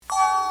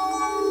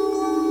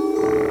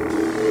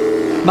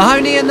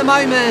Mahoney and the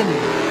Moment.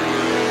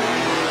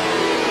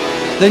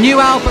 The new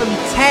album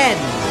 10.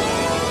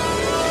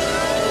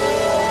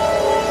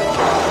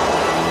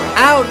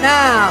 Out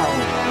now.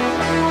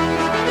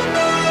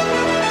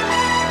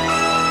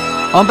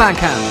 On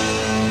Bandcamp.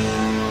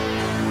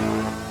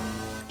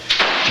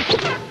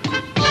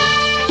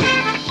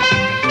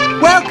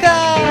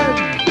 Welcome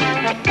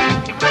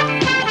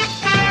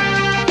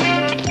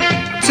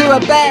to a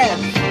Bev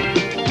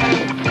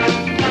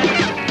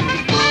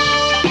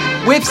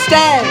with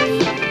Stev.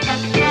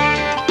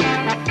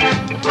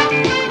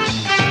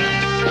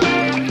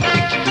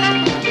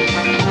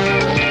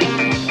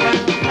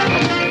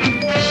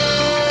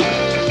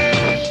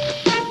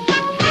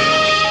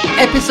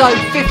 Episode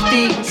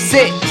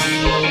 56.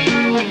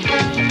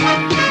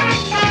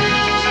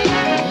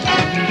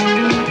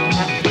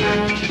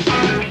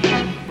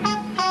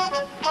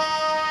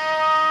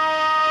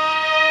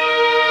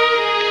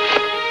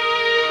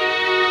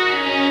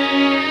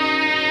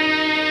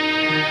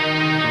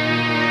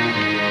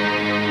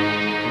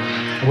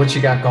 What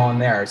you got going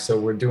there? So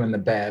we're doing the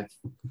Bev.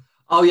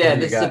 Oh yeah,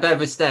 this is the Bev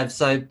with Stev.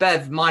 So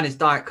Bev, mine is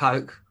Diet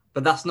Coke,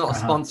 but that's not a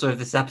sponsor of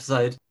this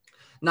episode.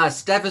 No,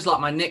 Stev is like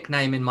my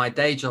nickname in my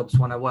day jobs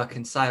when I work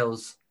in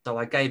sales. So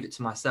I gave it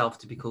to myself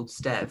to be called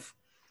Stev.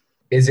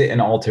 Is it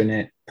an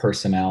alternate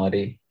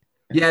personality?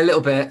 Yeah, a little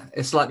bit.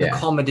 It's like the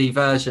comedy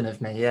version of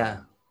me,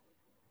 yeah.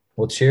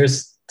 Well,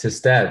 cheers to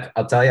Stev.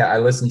 I'll tell you, I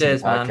listened to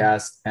the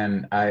podcast,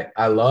 man. And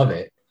I love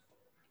it.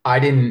 I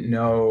didn't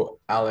know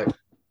Alec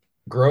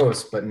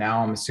Gross, but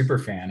now I'm a super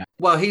fan.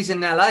 Well, he's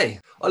in LA.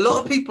 A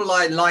lot of people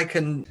I like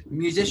and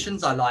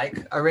musicians I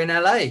like are in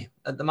LA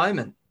at the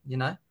moment, you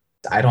know?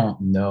 I don't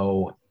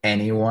know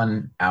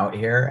anyone out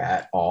here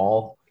at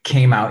all.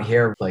 Came out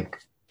here like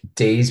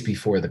days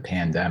before the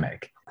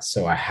pandemic.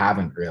 So I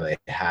haven't really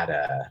had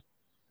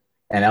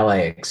an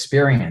LA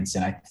experience.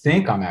 And I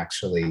think I'm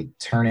actually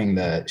turning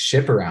the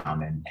ship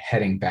around and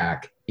heading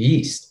back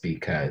east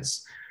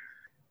because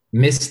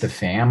miss the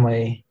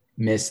family,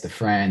 miss the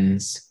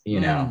friends, you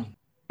know.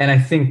 And I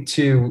think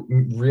too,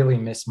 really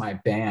miss my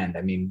band.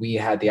 I mean, we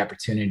had the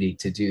opportunity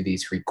to do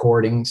these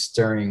recordings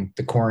during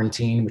the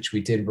quarantine, which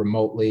we did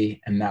remotely.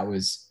 And that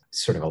was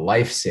sort of a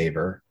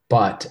lifesaver.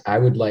 But I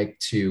would like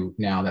to,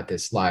 now that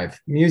this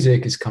live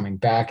music is coming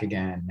back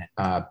again,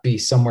 be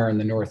somewhere in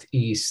the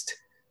Northeast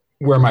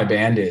where my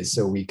band is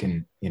so we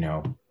can, you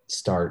know,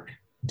 start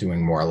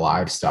doing more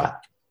live stuff.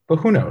 But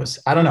who knows?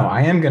 I don't know.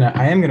 I am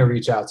gonna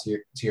reach out to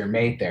your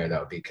mate there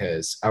though,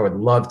 because I would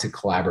love to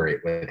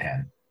collaborate with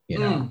him, you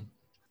know.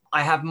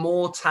 I have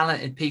more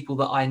talented people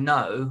that I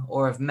know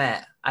or have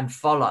met and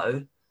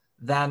follow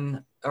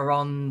than are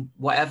on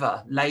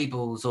whatever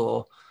labels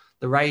or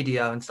the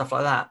radio and stuff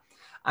like that.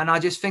 And I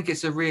just think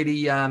it's a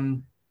really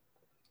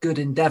good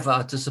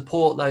endeavor to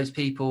support those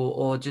people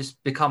or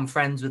just become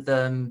friends with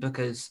them,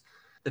 because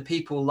the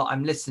people that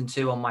I'm listening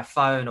to on my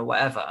phone or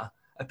whatever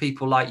are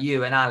people like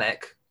you and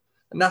Alec.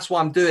 And that's why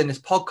I'm doing this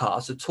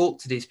podcast, to talk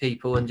to these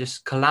people and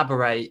just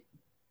collaborate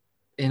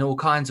in all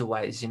kinds of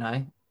ways, you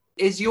know.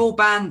 Is your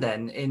band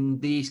then in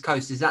the East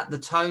Coast, is that the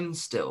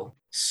Tones still?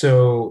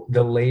 So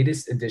the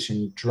latest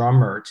addition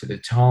drummer to the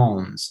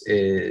Tones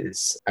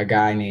is a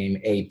guy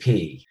named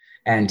AP,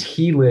 and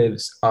he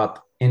lives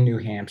up in New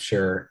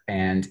Hampshire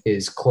and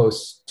is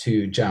close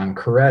to John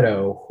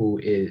Corretto, who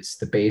is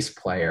the bass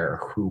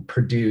player who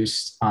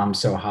produced I'm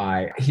So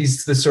High.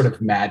 He's the sort of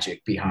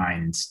magic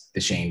behind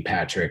the Shane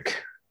Patrick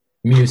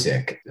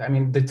music. I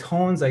mean, the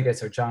Tones, I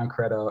guess, are John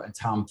Corretto and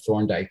Tom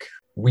Thorndike.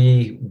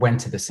 We went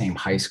to the same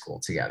high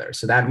school together.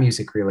 So that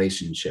music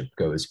relationship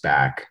goes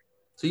back.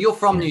 So you're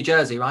from New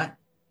Jersey, right?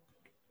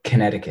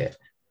 Connecticut.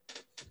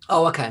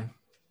 Oh, okay.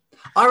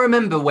 I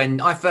remember when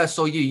I first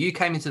saw you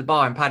came into the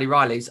bar in Paddy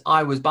Riley's.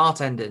 I was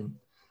bartending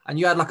and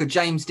you had like a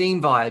James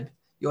Dean vibe.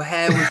 Your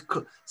hair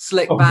was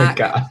slicked back.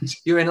 My God.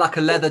 You were in like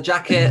a leather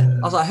jacket. I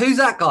was like, who's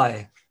that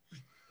guy?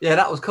 Yeah,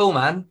 that was cool,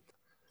 man.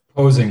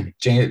 Posing.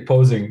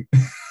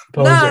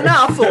 No,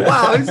 I thought,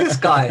 wow, who's this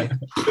guy?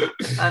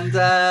 And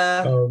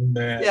oh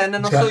man, yeah, and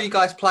then I saw you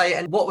guys play.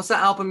 And what was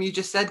that album you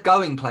just said?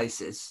 Going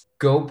Places.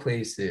 Go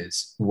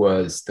Places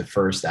was the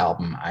first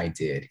album I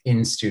did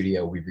in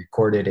studio. We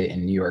recorded it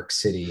in New York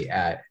City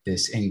at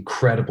this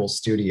incredible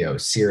studio,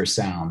 Sear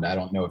Sound. I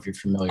don't know if you're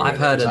familiar. I've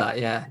heard of that.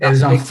 Yeah, it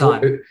was on big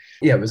time.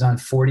 Yeah, it was on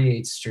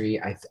 48th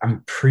Street.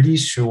 I'm pretty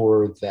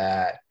sure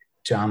that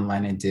John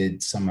Lennon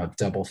did some of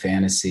Double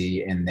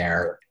Fantasy in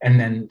there, and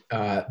then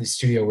the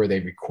studio where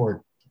they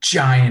record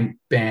giant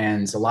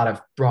bands, a lot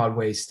of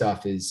Broadway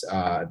stuff is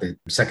the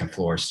Second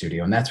Floor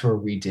studio. And that's where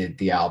we did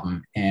the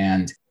album.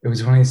 And it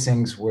was one of these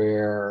things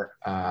where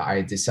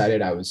I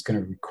decided I was going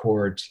to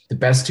record the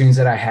best tunes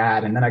that I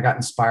had. And then I got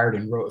inspired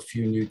and wrote a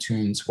few new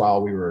tunes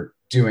while we were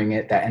doing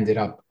it that ended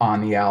up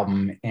on the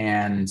album.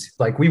 And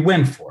like, we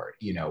went for it,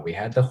 you know, we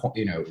had the,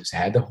 you know, it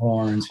had the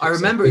horns. I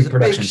remember it was a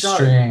big show.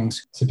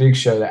 Strings. It's a big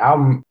show. The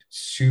album,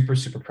 super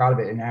proud of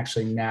it. And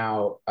actually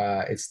now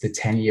it's the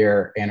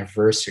 10-year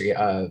anniversary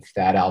of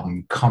that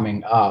album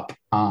coming up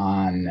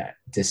on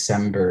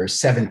December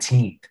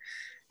 17th.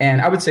 And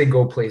I would say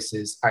Go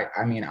Places.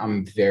 I mean,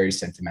 I'm very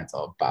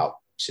sentimental about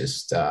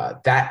just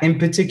that in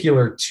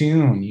particular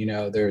tune,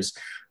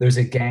 there's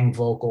a gang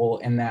vocal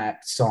in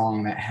that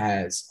song that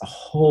has a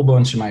whole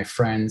bunch of my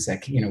friends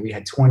that, we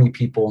had 20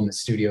 people in the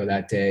studio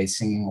that day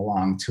singing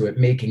along to it,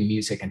 making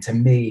music. And to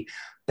me,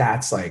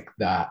 that's like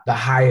the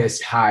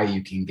highest high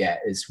you can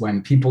get, is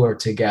when people are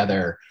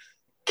together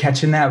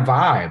catching that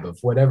vibe of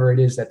whatever it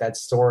is that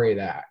story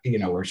that,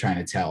 we're trying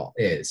to tell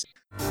is.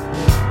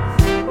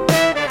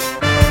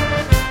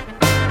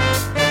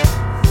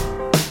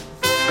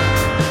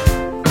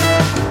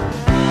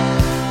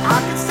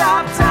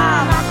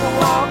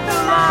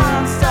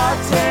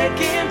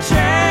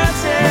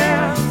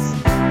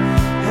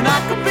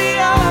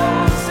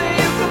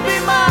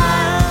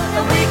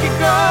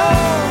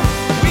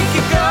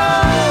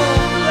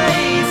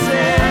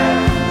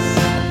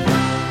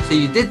 So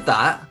you did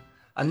that,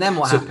 and then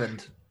what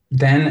happened?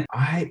 Then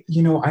I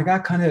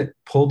got kind of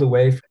pulled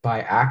away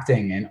by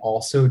acting, and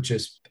also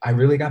I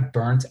really got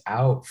burnt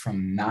out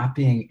from not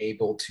being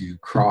able to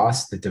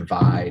cross the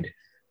divide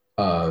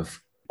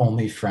of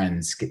only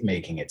friends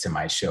making it to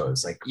my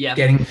shows, like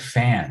getting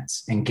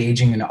fans,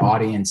 engaging an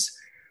audience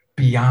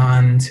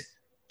beyond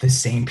the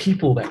same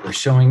people that were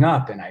showing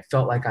up. And I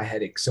felt like I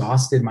had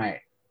exhausted my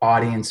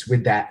audience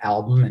with that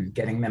album and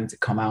getting them to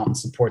come out and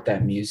support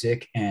that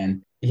music.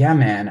 And yeah,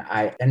 man,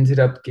 I ended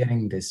up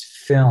getting this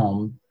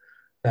film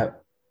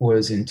that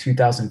was in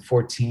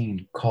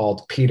 2014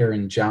 called Peter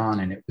and John.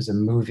 And it was a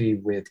movie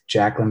with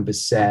Jacqueline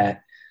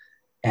Bisset.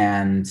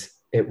 And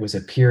it was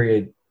a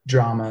period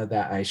drama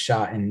that I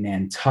shot in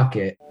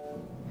Nantucket.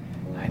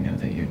 I know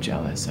that you're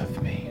jealous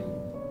of me.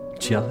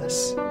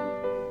 Jealous?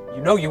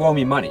 You know you owe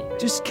me money.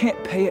 Just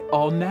can't pay it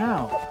all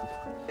now.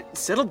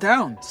 Settle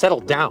down.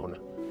 Settle down.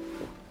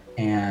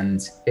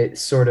 And it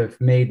sort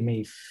of made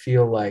me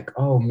feel like,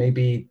 oh,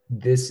 maybe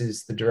this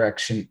is the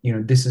direction,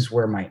 this is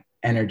where my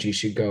energy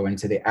should go,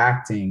 into the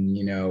acting,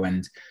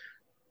 and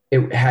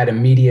it had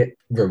immediate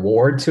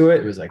reward to it.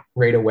 It was like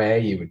right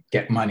away you would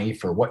get money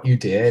for what you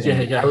did.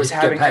 Yeah.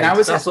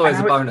 That's always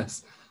a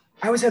bonus.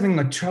 I was having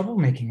like trouble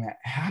making that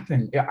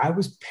happen. I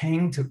was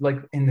paying to, like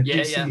in the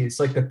big city, it's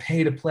like the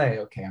pay to play.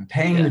 Okay, I'm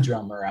paying the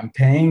drummer, I'm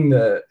paying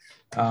the,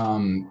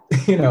 and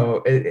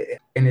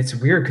it's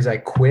weird because I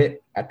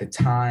quit at the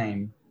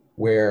time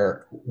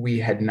where we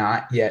had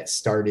not yet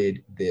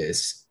started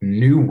this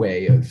new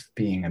way of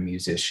being a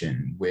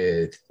musician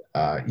with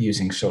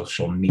using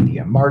social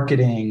media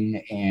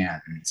marketing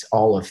and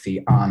all of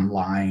the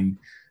online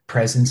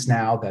presence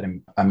now that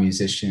a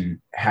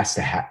musician has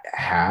to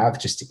have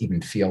just to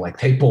even feel like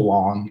they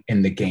belong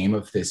in the game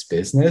of this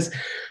business.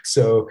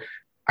 So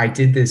I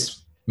did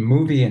this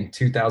movie in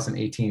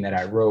 2018 that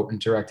I wrote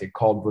and directed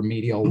called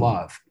Remedial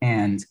Love.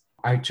 And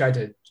I tried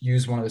to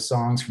use one of the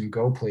songs from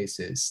Go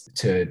Places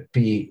to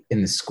be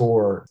in the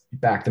score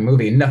back the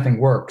movie, and nothing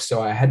worked.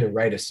 So I had to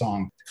write a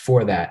song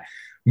for that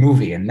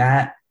movie. And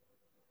that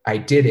I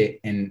did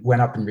it and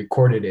went up and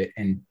recorded it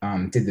and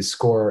did the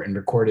score and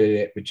recorded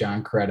it with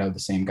John Coretto, the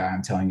same guy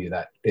I'm telling you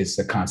that is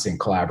the constant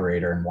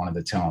collaborator in one of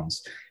the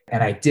tones.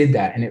 And I did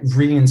that, and it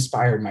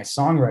re-inspired my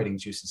songwriting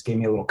juices, gave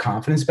me a little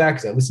confidence back,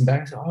 because I listened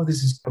back and said,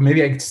 oh,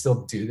 maybe I could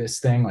still do this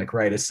thing, like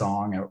write a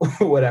song or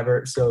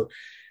whatever. So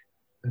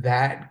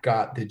that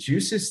got the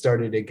juices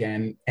started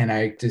again. And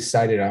I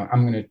decided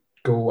I'm going to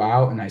go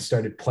out, and I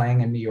started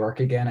playing in New York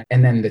again.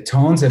 And then the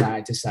Tones and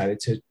I decided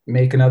to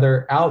make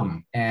another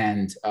album.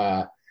 And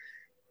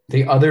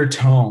the other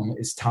tone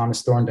is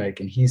Thomas Thorndike,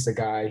 and he's the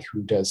guy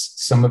who does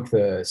some of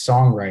the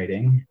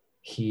songwriting.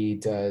 He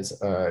does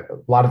a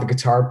lot of the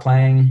guitar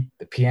playing,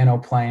 the piano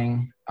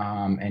playing,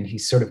 and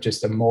he's sort of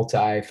just a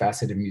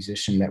multifaceted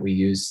musician that we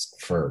use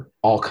for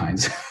all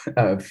kinds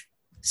of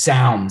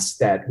sounds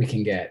that we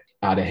can get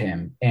out of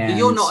him. And but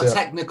you're not a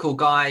technical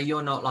guy.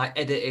 You're not like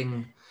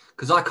editing,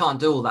 because I can't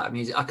do all that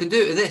music. I can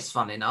do it with this,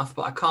 fun enough,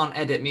 but I can't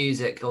edit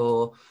music,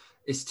 or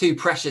it's too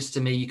precious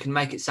to me. You can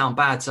make it sound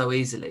bad so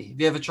easily.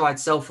 Have you ever tried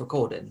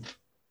self-recording?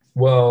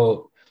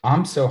 Well,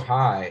 I'm So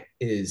High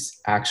is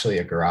actually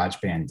a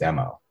GarageBand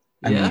demo.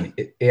 I mean,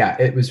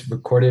 it was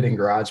recorded in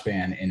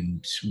GarageBand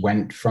and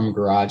went from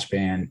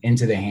GarageBand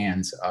into the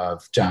hands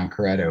of John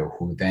Coretto,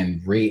 who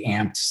then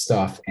reamped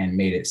stuff and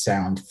made it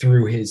sound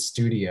through his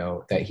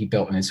studio that he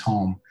built in his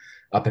home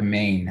up in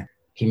Maine.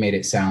 He made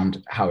it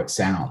sound how it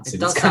sounds.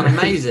 It does sound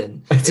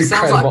amazing. It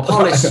sounds like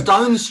polished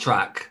Stones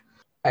track.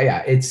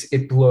 Yeah,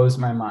 it blows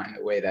my mind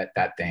the way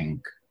that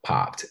thing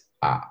popped.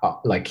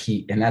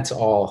 And that's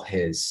all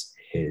his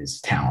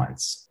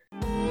talents.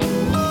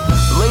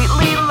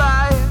 Lately,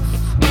 life,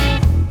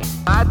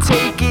 I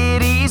take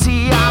it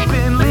easy. I've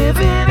been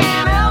living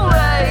in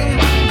LA.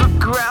 The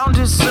ground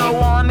is so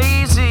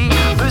uneasy.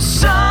 The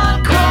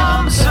sun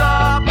comes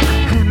up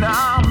and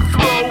I'm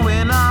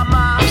throwing on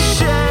my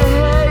shades.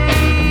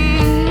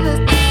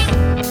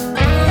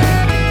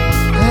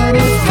 And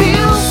it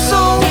feels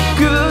so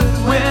good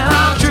when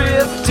I'm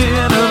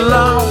drifting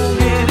along.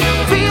 And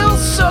it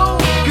feels so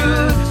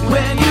good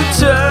when you're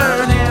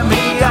turning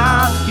me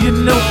on. You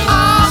know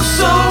I'm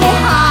so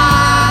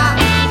high,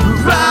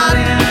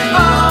 riding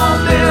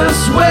on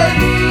this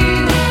wave.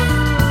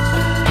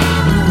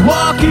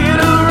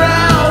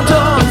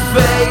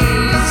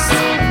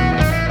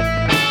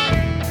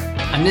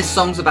 this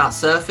song's about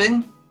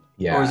surfing?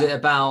 Yeah. Or is it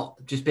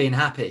about just being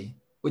happy?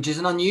 Which is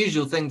an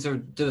unusual thing to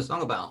do a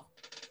song about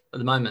at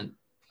the moment.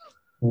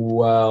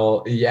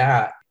 Well,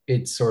 yeah,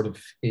 it sort of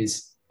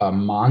is a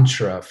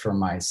mantra for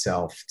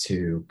myself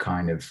to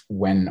kind of,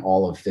 when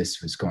all of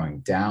this was going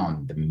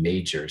down, the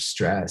major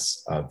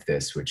stress of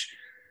this, which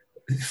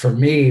for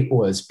me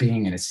was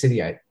being in a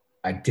city I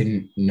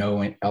didn't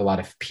know a lot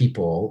of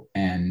people,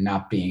 and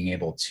not being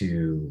able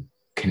to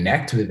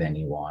connect with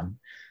anyone,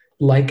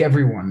 like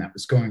everyone that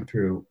was going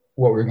through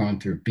what we're going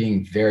through,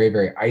 being very,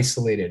 very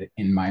isolated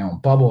in my own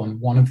bubble.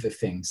 And one of the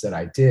things that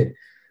I did,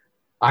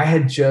 I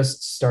had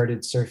just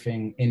started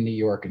surfing in New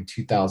York in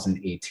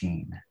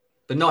 2018.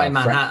 But not in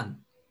Manhattan.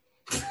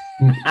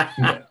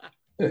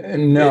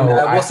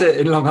 No. What's it,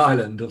 in Long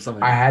Island or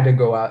something? I had to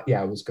go out.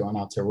 Yeah, I was going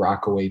out to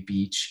Rockaway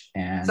Beach.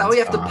 And is that what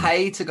you have to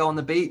pay to go on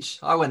the beach?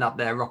 I went up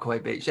there, Rockaway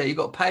Beach. Yeah, you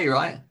got to pay,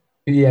 right?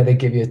 Yeah, they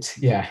give you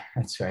yeah,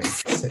 that's right.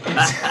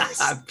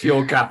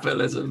 Pure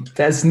capitalism.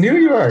 That's New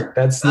York.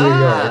 That's New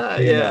York.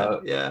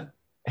 Yeah.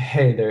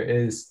 Hey, there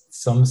is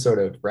some sort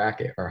of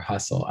racket or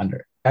hustle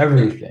under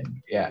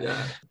everything.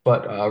 Yeah.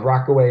 But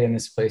Rockaway in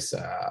this place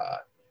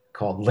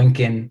called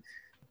Lincoln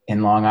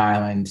in Long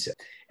Island.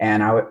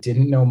 And I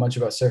didn't know much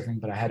about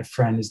surfing, but I had a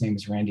friend. His name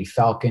was Randy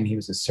Falcon. He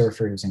was a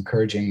surfer. He was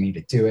encouraging me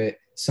to do it.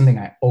 Something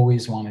I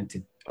always wanted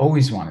to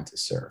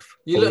surf.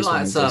 You look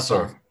like a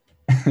surfer.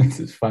 This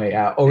is funny.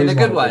 In a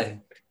good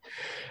way.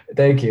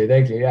 Thank you.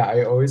 Yeah,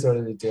 I always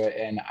wanted to do it.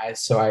 And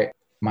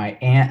my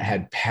aunt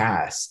had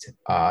passed.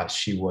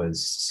 She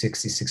was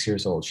 66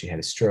 years old. She had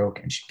a stroke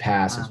and she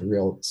passed. Wow. It was a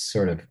real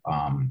sort of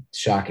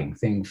shocking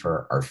thing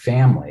for our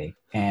family.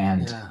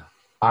 And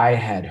I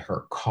had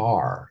her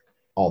car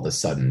all of a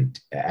sudden,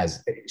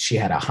 as she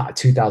had a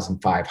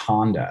 2005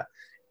 Honda.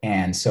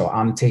 And so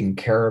I'm taking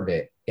care of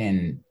it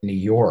in New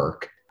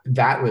York.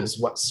 That was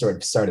what sort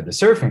of started the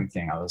surfing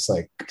thing. I was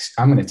like,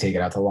 I'm going to take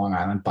it out to Long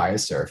Island, buy a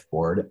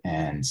surfboard,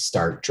 and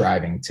start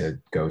driving to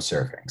go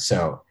surfing.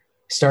 So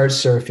start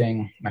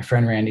surfing. My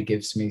friend Randy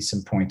gives me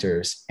some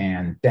pointers.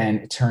 And then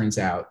it turns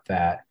out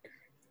that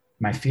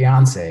my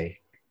fiance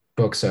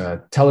books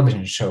a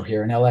television show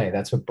here in LA.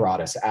 That's what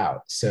brought us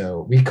out.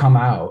 So we come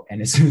out,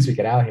 and as soon as we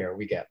get out here,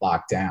 we get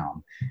locked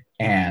down.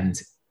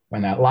 And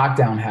when that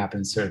lockdown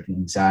happens, sort of the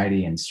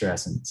anxiety and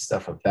stress and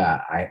stuff like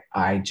that,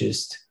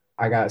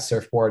 I got a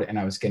surfboard and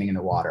I was getting in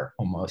the water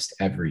almost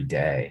every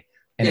day.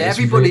 And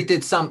everybody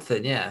did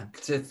something,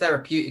 to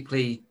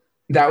therapeutically.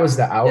 That was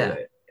the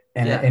outlet.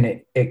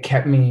 And it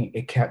kept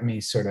me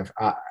sort of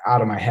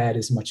out of my head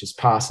as much as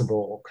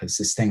possible, because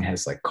this thing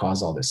has like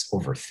caused all this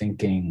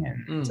overthinking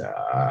and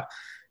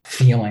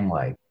feeling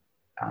like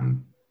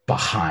I'm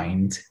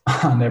behind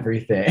on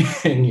everything.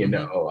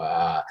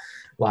 A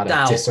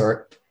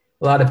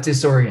lot of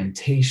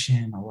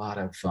disorientation, a lot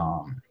of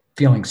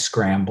feeling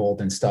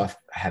scrambled and stuff,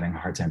 having a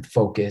hard time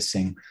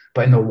focusing.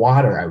 But in the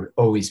water, I would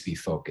always be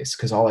focused,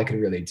 because all I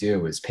could really do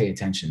was pay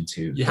attention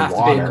to the water.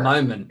 To be in the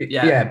moment.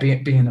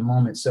 Be in the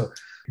moment. So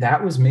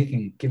that was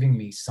giving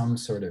me some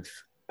sort of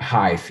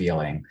high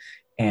feeling.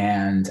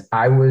 And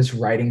I was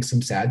writing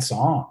some sad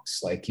songs.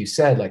 Like you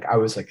said,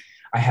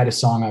 I had a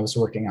song I was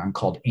working on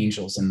called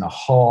Angels in the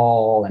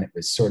Hall. And it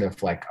was sort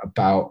of like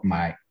about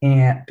my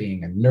aunt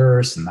being a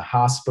nurse in the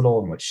hospital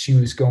and what she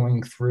was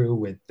going through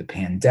with the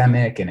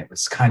pandemic. And it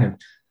was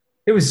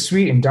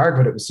sweet and dark,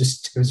 but it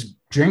was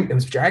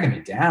dragging me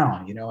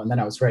down, And then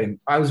I was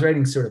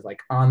writing sort of like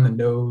on the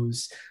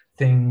nose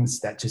things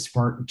that just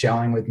weren't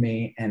gelling with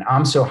me. And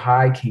I'm So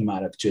High came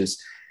out of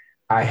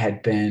I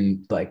had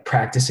been like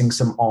practicing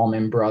some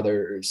Allman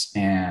Brothers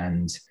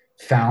and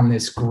found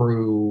this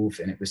groove,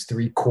 and it was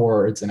 3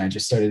 chords, and I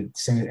just started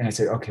singing. And I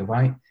said, okay, I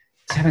was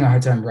having a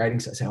hard time writing.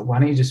 So I said, why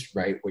don't you just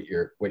write what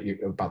you're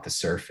about the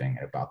surfing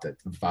and about the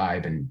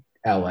vibe in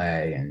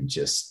LA, and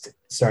just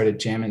started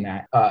jamming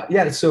that.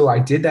 So I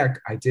did that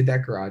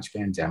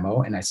GarageBand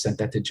demo, and I sent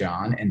that to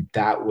John, and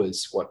that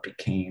was what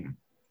became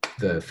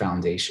the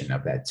foundation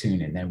of that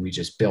tune. And then we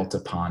just built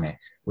upon it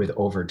with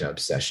overdub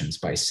sessions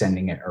by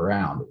sending it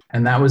around.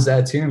 And that was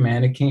that tune,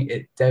 man.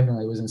 It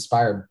definitely was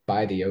inspired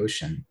by the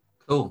ocean.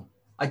 Cool.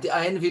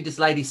 I interviewed this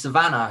lady,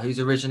 Savannah, who's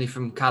originally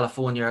from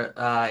California,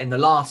 in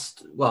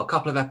the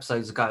couple of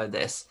episodes ago of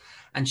this.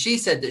 And she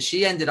said that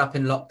she ended up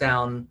in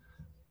lockdown,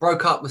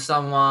 broke up with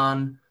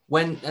someone,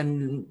 went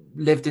and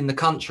lived in the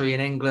country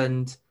in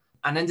England,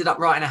 and ended up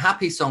writing a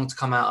happy song to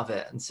come out of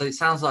it. And so it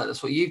sounds like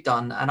that's what you've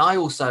done. And I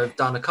also have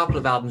done a couple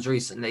of albums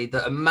recently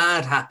that are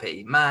mad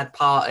happy, mad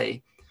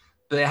party.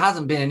 But it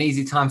hasn't been an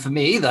easy time for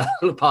me either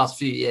the past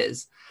few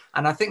years.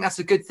 And I think that's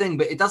a good thing,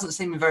 but it doesn't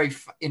seem very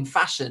in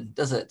fashion,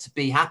 does it, to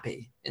be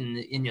happy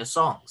in your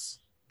songs?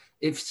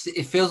 It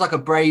feels like a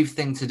brave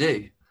thing to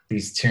do.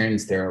 These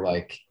tunes, they're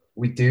like,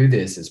 we do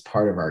this as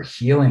part of our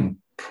healing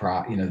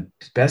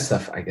best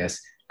stuff, I guess,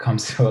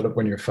 comes out of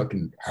when you're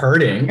fucking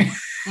hurting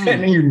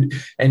and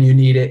you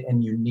need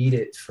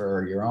it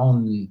for your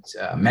own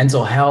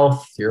mental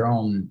health, your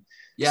own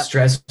Yeah.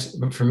 stress.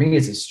 But for me,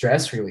 it's a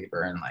stress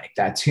reliever, and like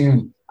that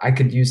tune, I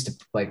could use to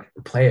like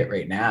play it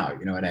right now.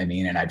 You know what I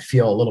mean? And I'd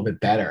feel a little bit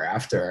better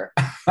after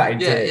I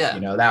did. Yeah.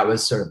 You know, that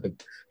was sort of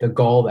the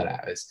goal that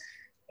I was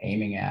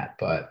aiming at.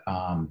 But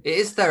it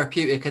is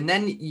therapeutic, and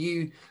then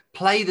you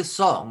play the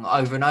song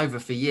over and over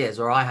for years,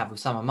 or I have with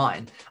some of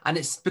mine, and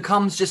it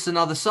becomes just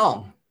another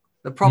song.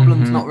 The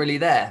problem's not really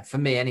there for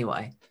me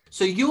anyway.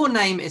 So your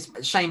name is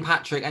Shane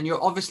Patrick, and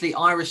you're obviously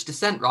Irish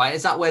descent, right?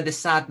 Is that where this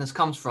sadness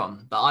comes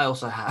from that I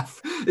also have?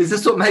 Is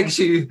this what makes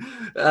you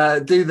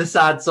do the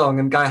sad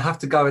song and have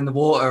to go in the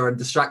water and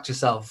distract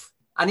yourself?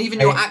 And even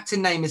your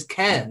acting name is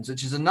Cairns,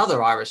 which is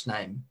another Irish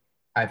name.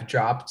 I've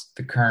dropped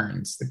the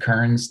Kearns. The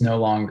Kearns no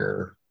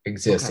longer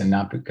exist, and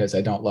not because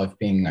I don't love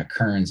being a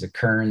Kearns. A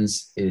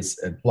Kearns is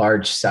a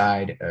large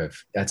side of,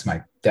 that's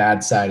my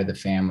dad's side of the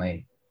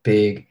family,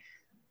 big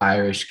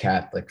Irish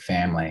Catholic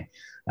family.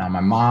 Now,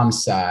 my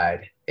mom's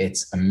side,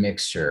 it's a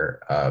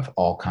mixture of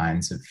all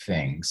kinds of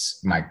things.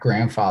 My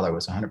grandfather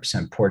was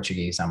 100%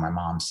 Portuguese on my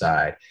mom's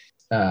side.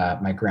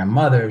 My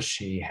grandmother,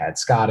 she had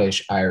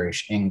Scottish,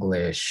 Irish,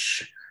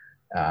 English.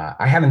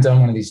 I haven't done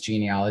one of these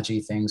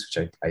genealogy things,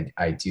 which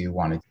I do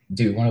want to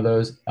do one of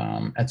those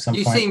at some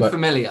point. You seem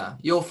familiar.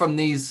 You're from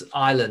these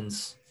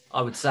islands,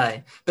 I would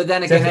say. But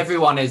then again,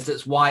 everyone is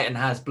that's white and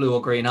has blue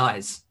or green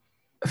eyes.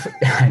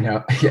 I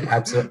know. Yeah,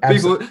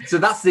 absolutely. So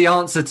that's the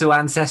answer to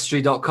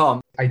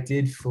Ancestry.com. I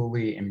did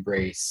fully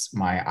embrace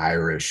my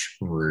Irish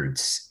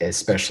roots,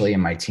 especially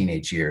in my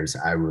teenage years.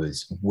 I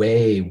was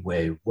way,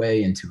 way,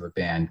 way into a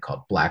band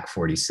called Black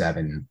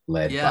 47,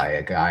 led by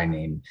a guy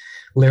named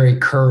Larry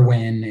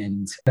Kerwin.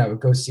 And I would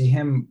go see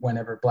him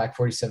whenever Black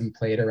 47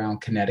 played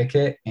around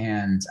Connecticut.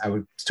 And I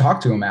would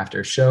talk to him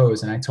after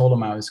shows. And I told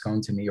him I was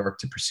going to New York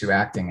to pursue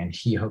acting. And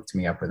he hooked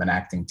me up with an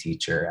acting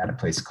teacher at a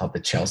place called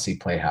the Chelsea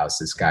Playhouse,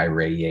 this guy,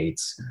 Ray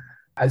Yates.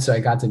 So I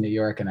got to New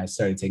York and I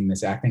started taking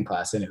this acting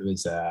class, and it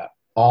was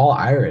all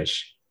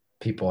Irish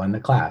people in the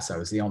class. I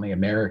was the only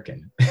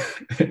American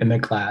in the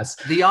class.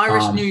 The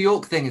Irish New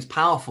York thing is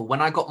powerful.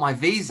 When I got my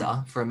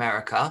visa for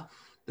America,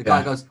 the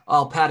guy goes,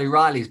 "Oh, Paddy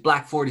Riley's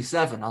Black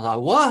 47." I was like,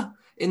 "What?"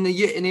 In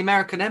the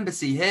American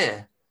embassy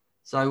here.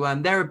 So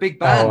they're a big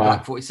band,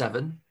 Black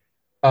 47.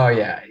 Oh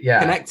yeah,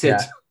 Connected.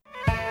 Yeah.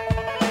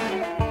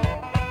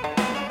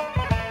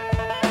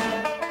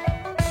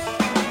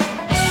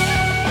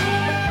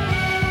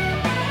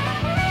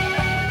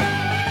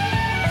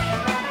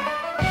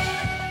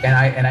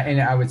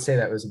 And I would say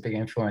that was a big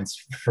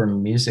influence for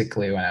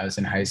musically when I was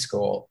in high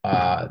school,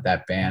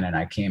 that band. And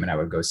I came and I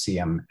would go see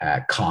them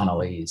at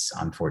Connolly's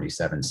on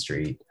 47th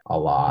Street a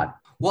lot.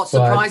 What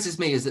surprises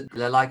me is that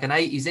they're like an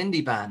 80s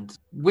indie band.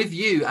 With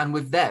you and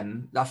with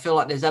them, I feel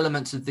like there's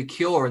elements of The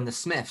Cure and the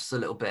Smiths a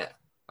little bit.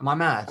 Am I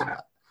mad?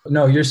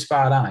 No, you're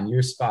spot on.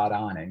 You're spot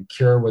on. And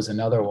Cure was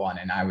another one.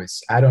 And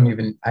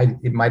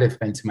it might have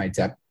been to my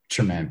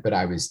detriment, but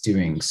I was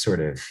doing sort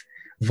of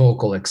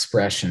vocal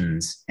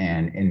expressions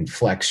and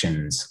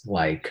inflections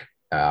like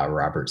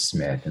Robert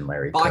Smith and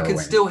Larry Cohen. I can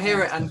still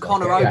hear it, and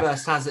Conor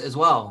Oberst has it as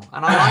well,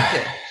 and I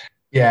like it.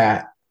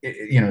 Yeah,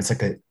 it's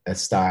like a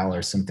style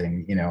or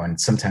something,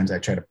 and sometimes I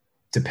try to,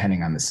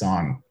 depending on the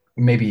song,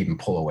 maybe even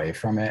pull away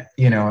from it,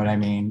 you know what I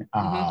mean?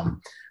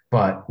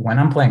 But when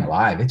I'm playing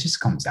live, it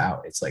just comes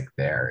out. It's like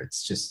there.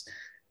 It's just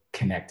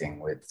connecting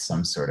with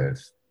some sort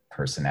of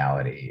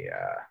personality,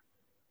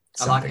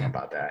 something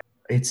about that.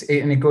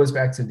 And it goes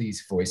back to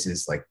these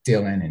voices like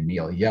Dylan and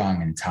Neil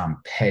Young and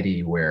Tom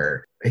Petty,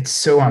 where it's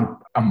so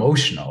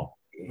emotional.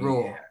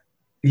 Raw.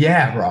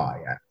 Yeah, raw.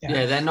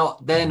 Yeah, they're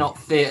not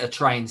theatre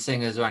trained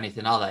singers or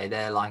anything, are they?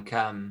 They're like,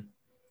 not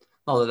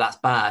that that's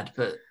bad,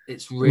 but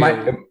it's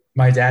real.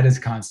 My dad is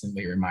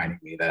constantly reminding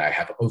me that I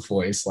have a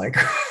voice like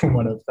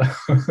one of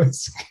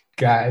those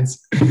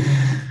guys.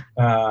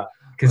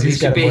 Because he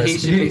should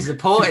be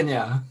supporting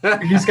you.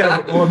 He's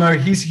got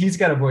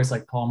a voice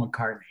like Paul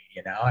McCartney,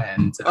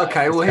 and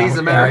he's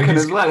American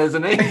as well,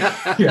 isn't he?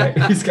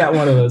 Yeah, he's got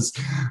one of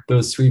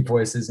those sweet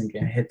voices and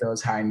can hit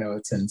those high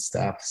notes and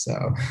stuff.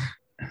 So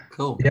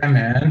cool. Yeah,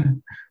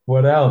 man.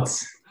 What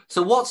else?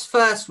 So what's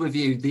first with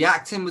you? The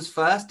acting was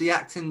first. The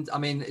acting, I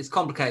mean, it's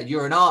complicated.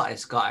 You're an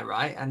artist guy,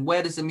 right? And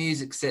where does the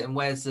music sit and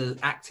where's the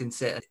acting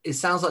sit? It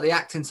sounds like the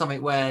acting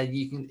something where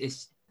you can.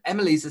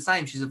 Emily's the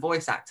same. She's a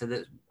voice actor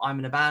that I'm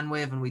in a band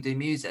with and we do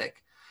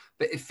music.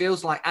 But it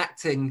feels like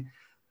acting,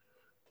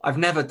 I've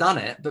never done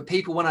it, but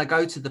people, when I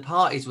go to the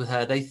parties with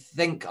her, they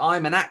think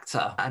I'm an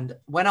actor. And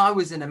when I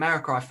was in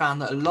America, I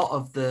found that a lot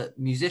of the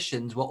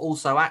musicians were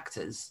also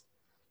actors.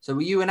 So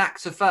were you an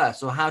actor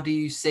first, or how do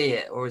you see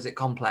it? Or is it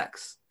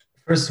complex?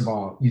 First of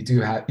all,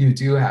 you have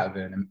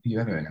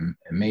an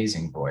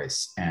amazing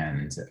voice,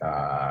 and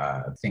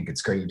I think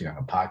it's great you're doing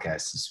a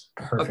podcast. It's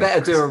perfect. I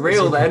better do a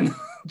reel then.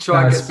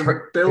 Try and get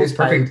some bills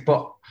paid.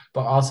 But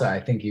also, I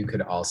think you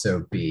could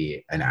also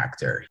be an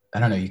actor. I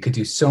don't know. You could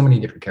do so many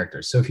different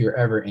characters. So if you're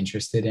ever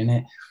interested in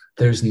it,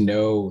 there's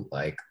no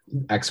like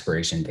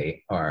expiration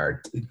date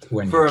or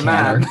when for a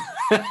man.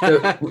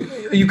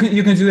 You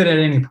can do it at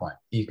any point.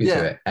 You could do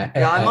it.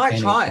 I might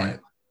try it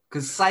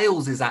because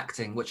sales is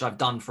acting, which I've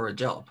done for a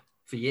job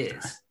for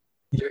years.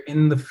 You're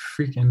in the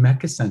freaking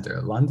Mecca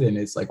Center. London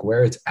is like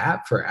where it's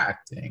at for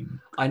acting.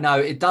 I know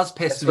it does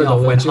piss That's me where the off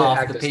when legit half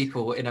actors- the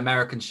people in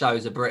American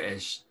shows are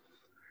British.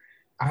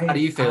 How do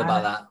you feel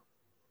about that?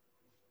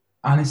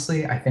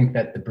 Honestly, I think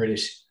that the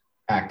British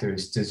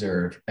actors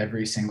deserve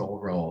every single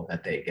role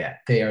that they get.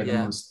 They are the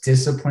most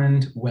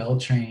disciplined,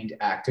 well-trained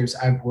actors.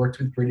 I've worked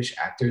with British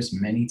actors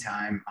many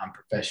times on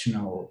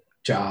professional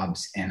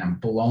jobs, and I'm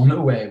blown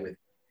away with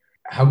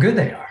how good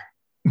they are.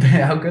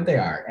 How good they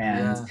are.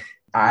 And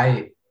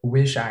I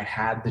wish I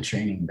had the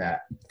training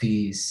that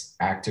these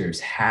actors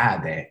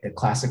had, the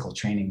classical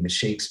training, the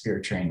Shakespeare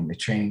training, the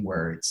training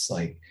where it's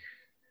like,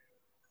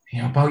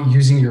 about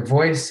using your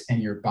voice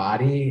and your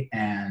body,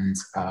 and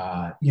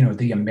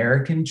the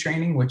American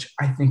training, which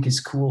I think is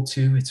cool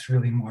too. It's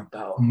really more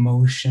about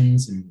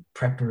emotions and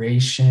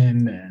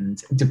preparation, and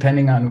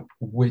depending on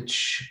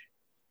which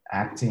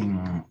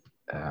acting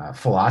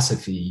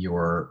philosophy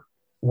you're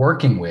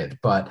working with.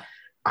 But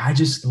I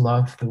just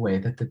love the way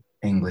that the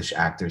English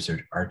actors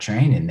are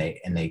trained,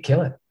 and they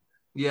kill it.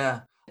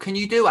 Yeah. Can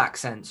you do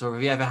accents, or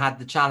have you ever had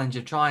the challenge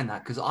of trying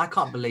that? Because I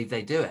can't believe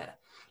they do it.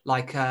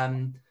 Like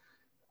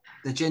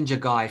the ginger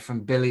guy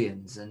from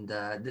Billions and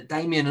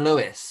Damian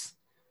Lewis.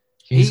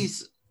 He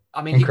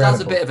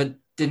does a bit of a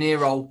De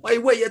Niro. Wait,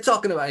 what are you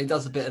talking about? He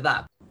does a bit of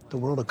that. The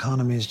world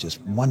economy is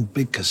just one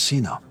big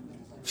casino,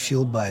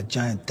 fueled by a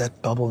giant debt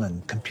bubble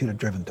and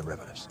computer-driven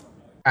derivatives.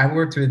 I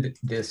worked with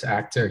this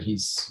actor.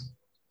 He's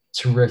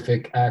a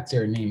terrific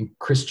actor named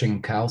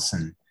Christian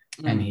Carlson,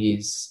 and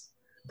he's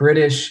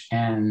British.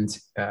 And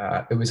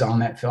it was on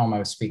that film I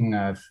was speaking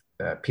of,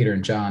 Peter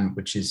and John,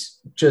 which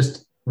is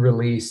just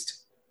released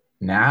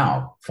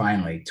now,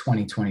 finally,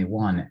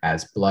 2021,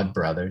 as Blood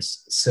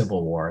Brothers,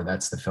 Civil War.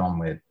 That's the film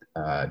with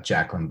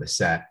Jacqueline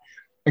Bisset.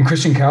 And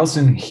Christian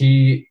Carlson,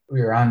 we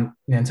were on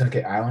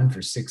Nantucket Island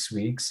for 6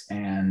 weeks,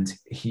 and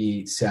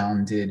he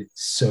sounded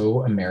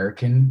so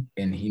American,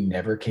 and he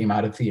never came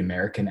out of the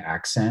American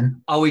accent.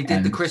 Oh, he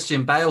did the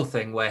Christian Bale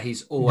thing where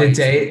he's always...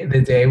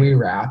 The day we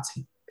wrapped,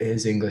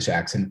 his English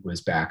accent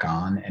was back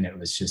on, and it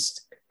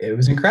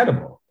was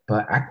incredible.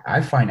 But I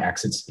find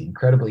accents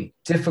incredibly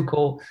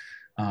difficult.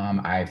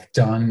 I've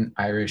done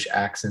Irish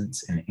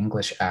accents and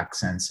English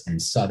accents and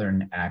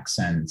Southern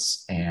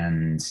accents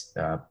and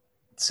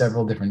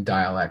several different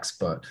dialects,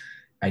 but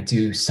I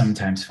do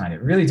sometimes find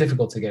it really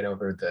difficult to get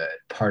over the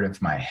part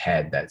of my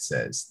head that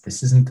says,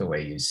 this isn't the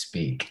way you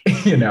speak,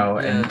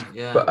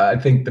 But I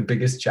think the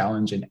biggest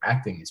challenge in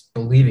acting is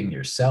believing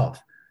yourself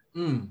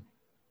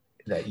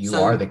that you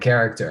are the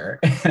character.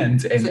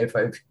 And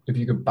if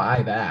you could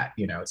buy that,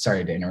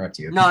 sorry to interrupt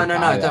you. No,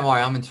 don't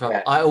worry, I'm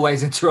interrupting. I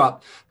always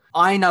interrupt.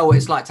 I know what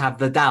it's like to have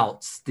the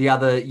doubts, the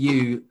other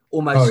you,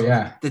 almost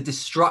the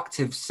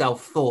destructive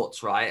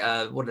self-thoughts,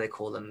 right? What do they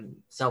call them?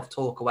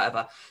 Self-talk or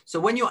whatever. So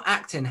when you're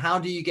acting, how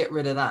do you get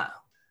rid of that?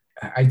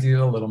 I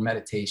do a little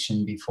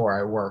meditation before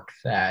I work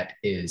that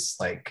is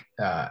like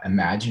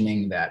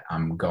imagining that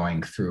I'm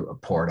going through a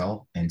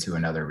portal into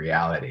another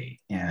reality.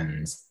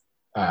 And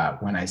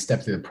when I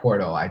step through the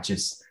portal, I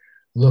just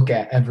look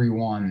at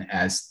everyone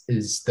as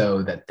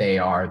though that they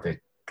are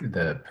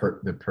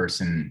the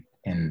person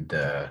in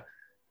the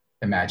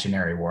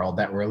imaginary world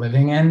that we're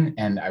living in.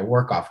 And I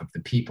work off of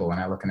the people,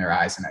 and I look in their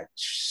eyes, and I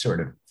sort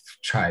of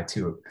try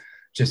to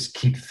just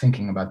keep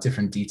thinking about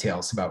different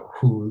details about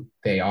who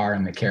they are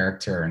in the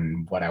character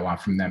and what I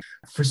want from them.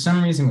 For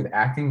some reason with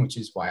acting, which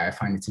is why I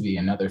find it to be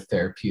another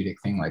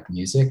therapeutic thing like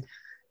music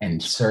and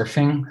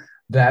surfing,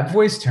 that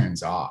voice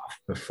turns off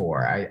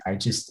before I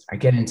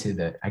get into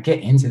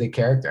the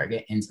character, I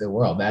get into the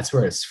world. That's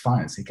where it's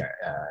fun. It's like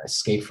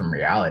escape from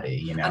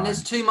reality, And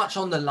there's too much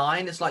on the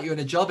line. It's like you're in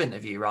a job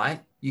interview,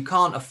 right? You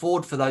can't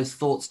afford for those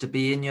thoughts to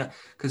be in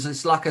because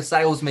it's like a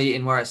sales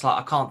meeting where it's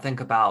like, I can't think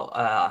about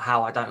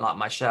how I don't like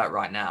my shirt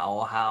right now,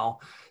 or how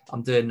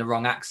I'm doing the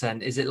wrong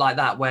accent. Is it like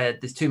that where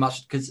there's too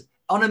much? Because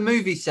on a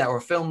movie set or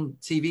a film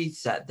TV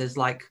set, there's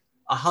like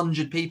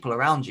 100 people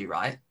around you,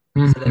 right?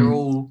 Mm-hmm. So they're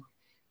all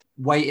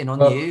waiting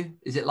on you.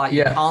 Is it like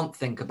you can't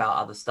think about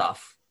other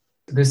stuff?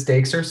 The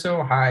stakes are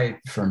so high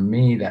for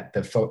me that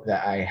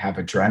that I have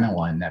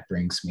adrenaline that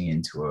brings me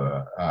into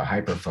a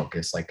hyper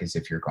focus, like as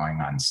if you're going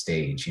on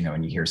stage,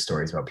 and you hear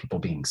stories about people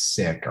being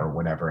sick or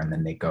whatever, and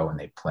then they go and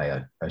they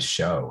play a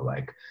show.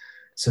 Like,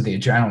 so the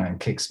adrenaline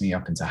kicks me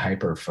up into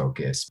hyper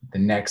focus. The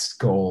next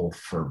goal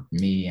for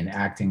me in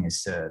acting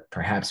is to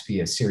perhaps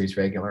be a series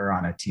regular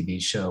on a TV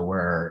show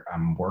where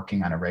I'm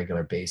working on a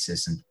regular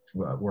basis and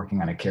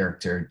working on a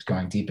character,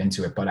 going deep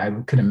into it. But I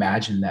could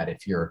imagine that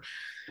if you're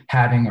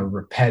having a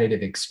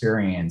repetitive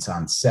experience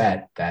on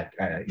set, that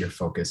your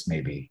focus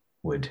maybe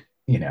would,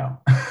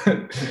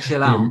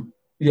 chill out.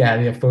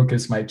 The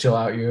focus might chill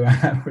out you.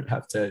 I would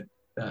have to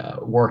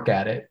work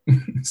at it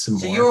some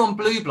more. So you're on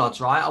Blue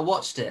Bloods, right? I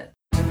watched it.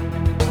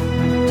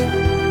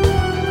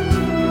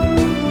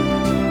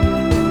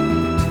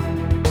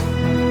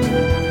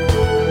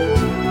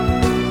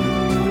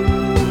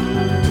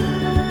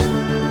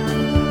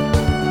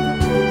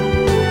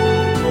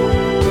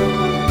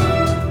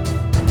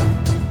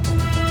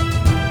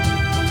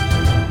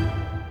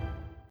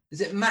 Is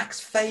it Max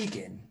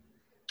Fagin?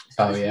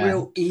 this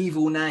real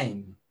evil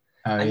name.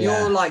 And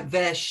you're like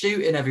there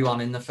shooting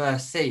everyone in the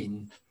first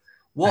scene.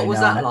 What was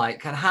that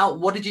like? And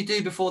what did you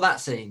do before that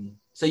scene?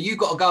 So you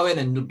got to go in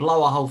and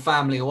blow a whole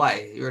family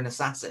away. You're an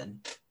assassin.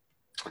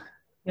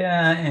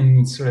 Yeah,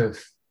 and sort of,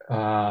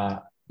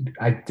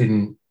 I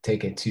didn't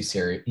take it too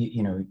serious.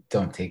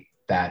 Don't take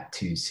that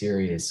too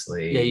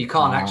seriously. Yeah, you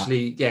can't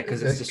actually,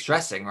 because it's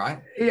distressing,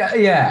 right?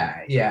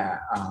 Yeah.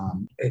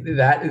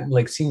 That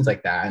like scenes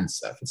like that and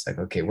stuff. It's like,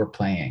 okay, we're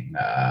playing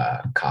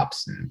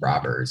cops and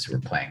robbers. We're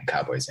playing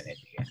cowboys and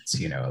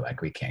Indians.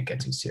 Like we can't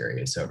get too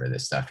serious over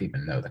this stuff,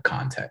 even though the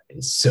content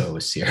is so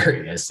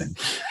serious. And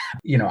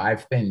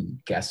I've been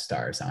guest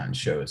stars on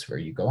shows where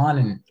you go on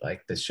and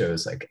like the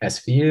shows like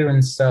SVU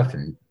and stuff,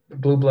 and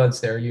Blue Bloods.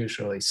 They're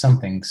usually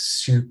something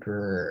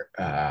super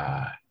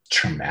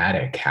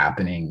traumatic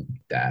happening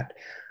that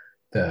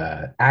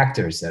the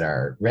actors that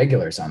are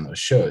regulars on those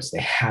shows, they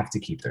have to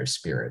keep their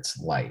spirits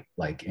light,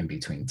 like in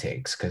between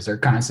takes, because they're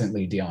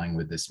constantly dealing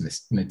with this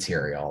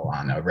material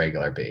on a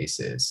regular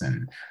basis.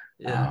 And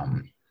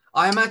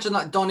I imagine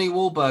like Donnie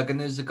Wahlberg, and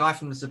there's a guy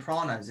from The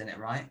Sopranos in it,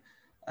 right?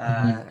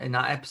 In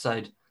that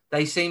episode,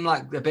 they seem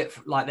like a bit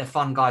like they're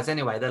fun guys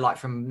anyway. They're like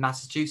from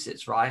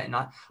Massachusetts, right? And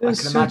I can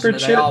imagine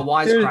that they are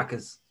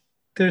wisecrackers.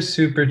 They're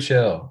super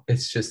chill.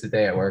 It's just a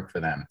day at work for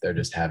them. They're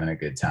just having a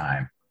good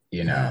time,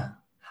 And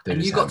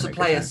you got to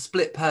play a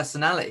split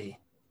personality.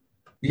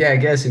 Yeah, I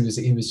guess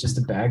he was just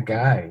a bad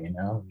guy,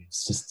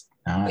 It's just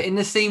not. In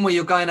the scene where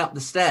you're going up the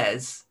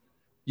stairs,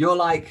 you're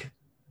like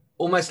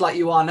almost like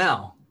you are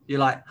now. You're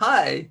like,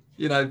 hi,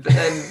 but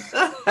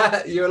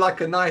then you're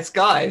like a nice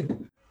guy.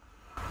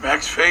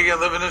 Max Fagan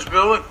live in this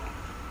building?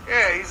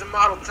 Yeah, he's a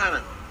model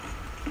tenant.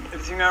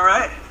 Everything all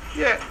right?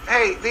 Yeah.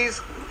 Hey,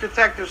 these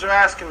detectives are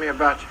asking me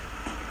about you.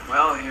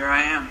 Well, here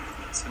I am.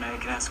 So now you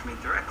can ask me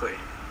directly.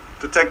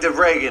 Detective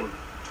Reagan,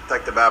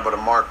 Detective Abbott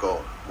and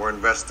Marco. We're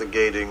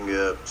investigating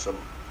some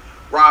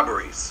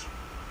robberies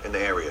in the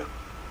area.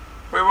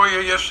 Where were you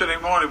yesterday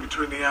morning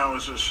between the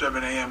hours of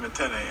 7 a.m. and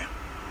 10 a.m.?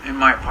 In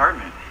my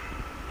apartment.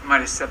 I might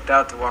have stepped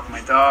out to walk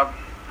my dog.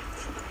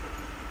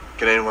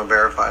 Can anyone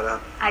verify that?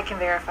 I can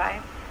verify.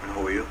 And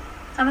who are you?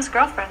 I'm his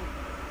girlfriend,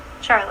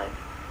 Charlotte.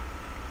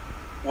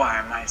 Why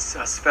am I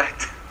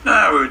suspect?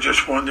 No, we were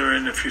just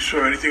wondering if you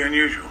saw anything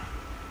unusual.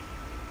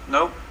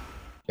 Nope.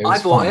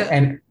 I bought it,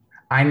 and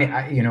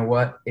I you know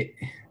what?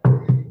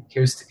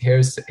 Here's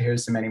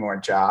to many more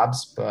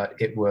jobs, but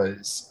it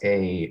was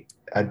a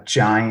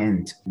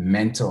giant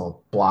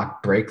mental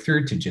block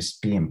breakthrough to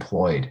just be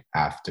employed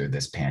after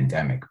this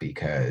pandemic,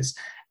 because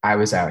I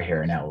was out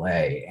here in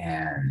LA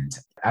and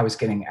I was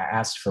getting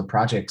asked for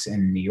projects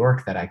in New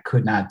York that I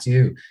could not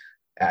do.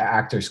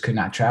 Actors could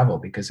not travel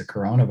because of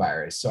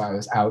coronavirus. So I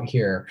was out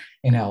here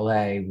in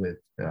LA with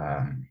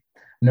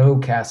no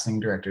casting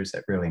directors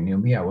that really knew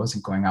me. I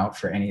wasn't going out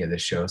for any of the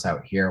shows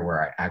out here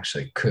where I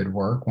actually could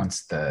work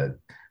once the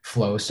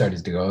flow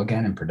started to go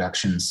again and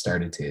production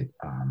started to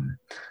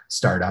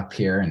start up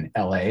here in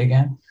LA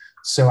again.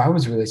 So I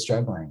was really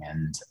struggling.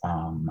 And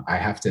I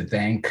have to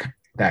thank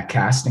that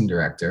casting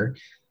director,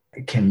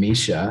 Kim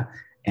Misha,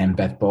 and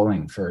Beth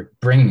Bowling for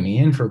bringing me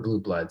in for Blue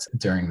Bloods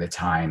during the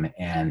time.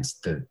 And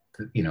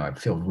I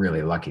feel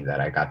really lucky that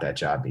I got that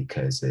job,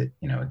 because it,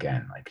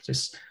 again, like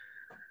just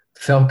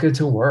felt good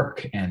to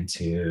work and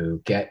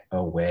to get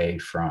away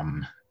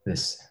from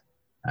this,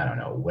 I don't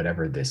know,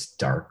 whatever this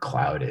dark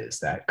cloud is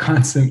that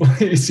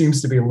constantly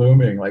seems to be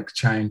looming, like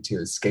trying to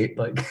escape,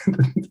 like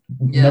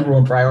number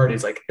one priority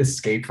is like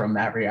escape from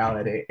that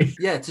reality.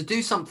 Yeah, to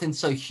do something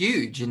so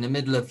huge in the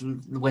middle of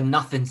when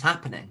nothing's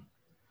happening.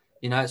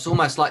 It's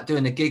almost like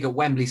doing a gig at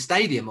Wembley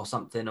Stadium or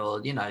something,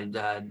 or,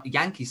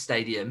 Yankee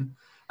Stadium.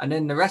 And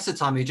then the rest of the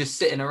time you're just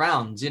sitting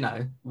around,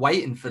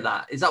 waiting for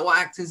that. Is that what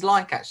acting's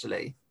like,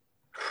 actually?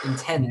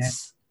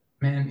 Intense.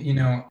 Man,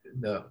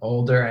 the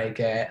older I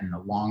get and the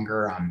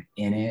longer I'm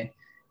in it,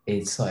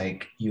 it's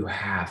like you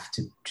have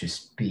to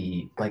just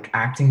be like,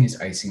 acting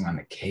is icing on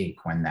the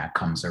cake when that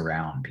comes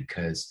around,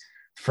 because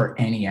for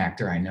any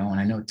actor I know, and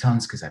I know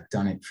tons because I've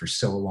done it for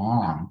so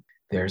long,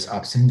 there's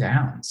ups and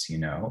downs,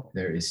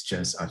 there is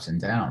just ups and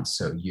downs.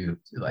 So you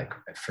like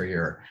for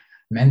your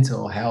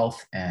mental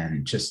health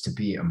and just to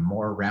be a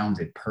more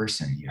rounded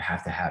person, you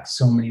have to have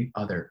so many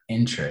other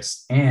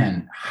interests,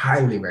 and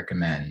highly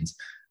recommend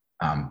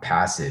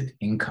passive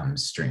income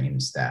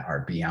streams that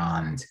are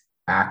beyond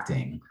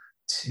acting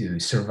to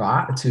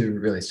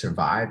really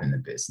survive in the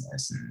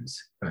business.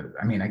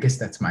 And I guess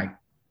that's my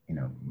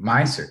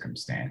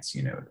circumstance.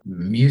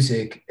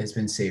 Music has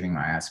been saving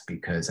my ass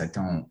because I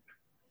don't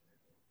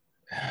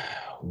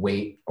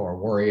wait or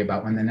worry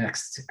about when the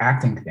next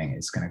acting thing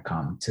is going to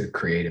come to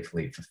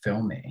creatively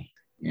fulfill me.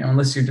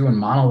 Unless you're doing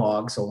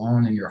monologues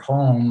alone in your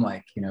home,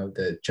 like,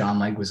 the John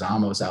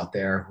Leguizamos out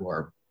there who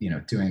are,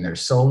 doing their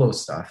solo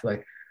stuff.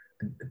 Like,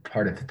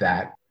 part of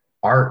that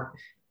art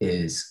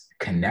is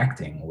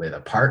connecting with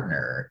a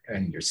partner,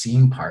 and you're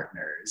seeing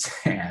partners.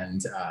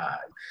 And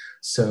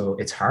so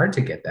it's hard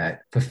to get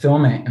that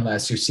fulfillment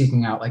unless you're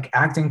seeking out like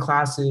acting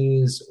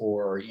classes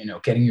or,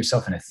 getting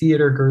yourself in a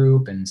theater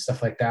group and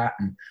stuff like that.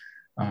 And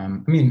I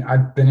mean,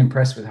 I've been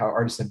impressed with how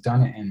artists have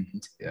done it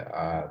and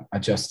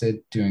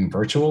adjusted doing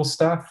virtual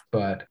stuff.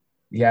 But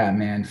yeah,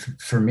 man,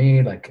 for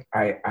me, like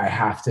I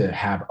have to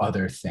have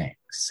other things.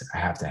 I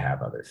have to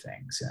have other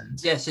things.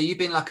 And yeah, so you've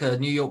been like a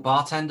New York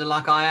bartender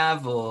like I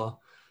have, or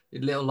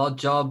little odd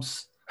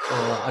jobs,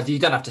 or you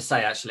don't have to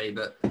say actually,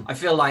 but I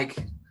feel like,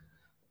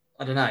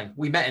 I don't know,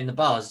 we met in the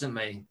bars, didn't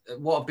we?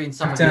 What have been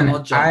some of your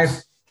odd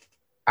jobs?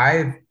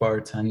 I've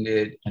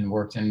bartended and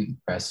worked in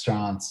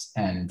restaurants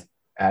and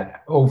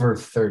at over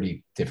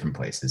 30 different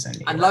places in New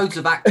York. And loads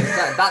of actors.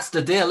 That's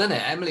the deal, isn't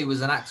it? Emily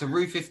was an actor.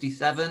 Rue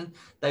 57.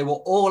 They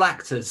were all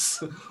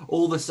actors.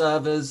 All the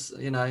servers,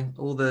 you know,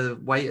 all the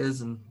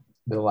waiters. And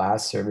the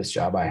last service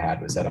job I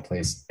had was at a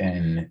place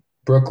in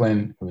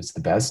Brooklyn. It was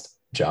the best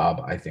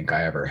job I think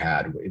I ever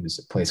had. It was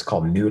a place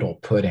called Noodle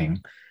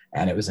Pudding,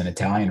 and it was an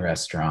Italian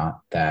restaurant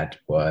that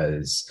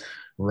was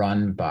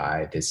run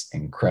by this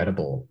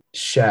incredible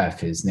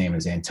chef. His name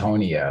is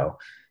Antonio.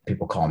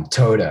 People call him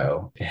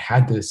Toto. It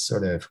had this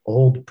sort of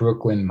old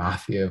Brooklyn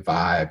mafia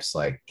vibes.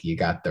 Like you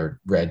got the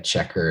red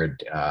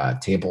checkered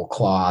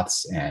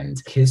tablecloths,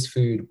 and his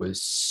food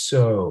was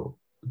so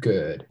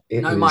good.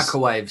 No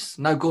microwaves,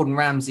 no Gordon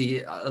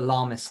Ramsay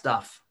alarmist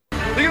stuff.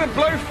 They're gonna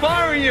blow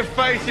fire in your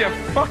face, you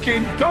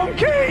fucking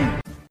donkey!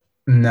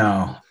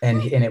 No,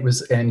 and it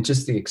was, and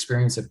just the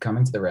experience of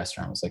coming to the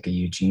restaurant was like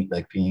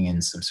like being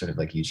in some sort of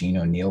like Eugene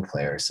O'Neill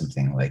play or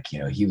something. Like, you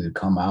know, he would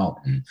come out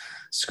and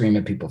scream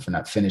at people for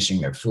not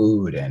finishing their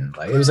food, and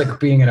like it was like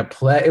being in a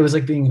play. It was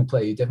like being in a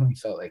play. You definitely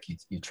felt like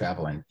you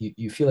travel, and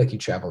you feel like you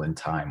travel in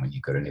time when you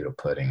go to Noodle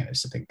Pudding, and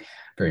there's something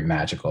very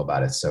magical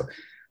about it. So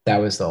that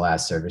was the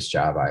last service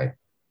job I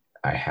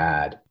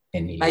had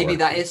in New York. Maybe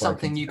that is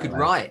something you could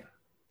write.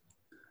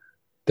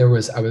 There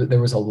was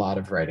a lot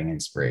of writing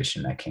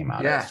inspiration that came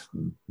out of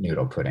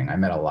Noodle Pudding. I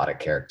met a lot of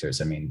characters.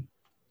 I mean,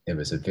 it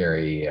was a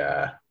very,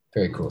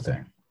 very cool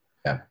thing.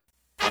 Yeah.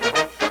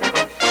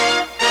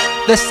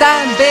 The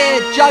Sam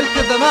Beard Joke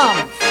of the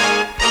Month.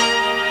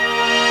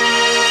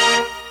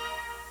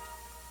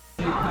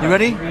 You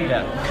ready?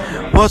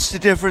 Yeah. What's the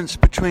difference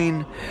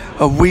between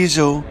a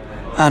weasel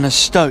and a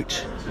stoat?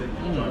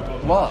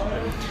 What?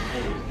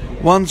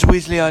 One's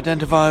Weasley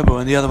identifiable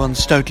and the other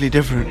one's totally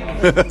different.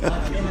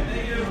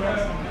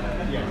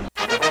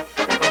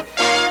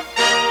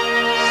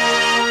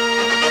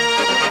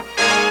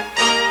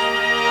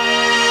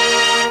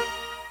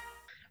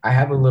 I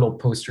have a little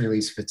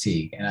post-release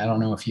fatigue, and I don't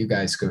know if you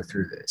guys go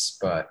through this,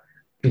 but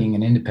being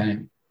an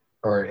independent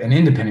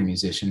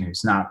musician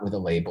who's not with a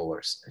label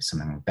or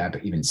something like that,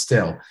 but even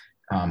still,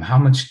 how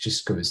much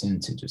just goes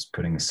into just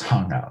putting a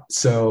song out?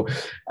 So,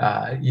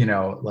 you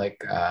know,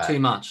 like too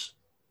much.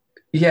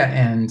 Yeah,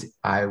 and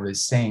I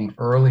was saying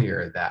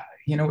earlier that,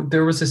 you know,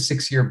 there was a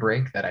 6-year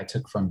break that I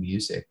took from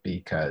music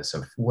because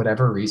of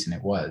whatever reason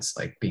it was,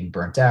 like being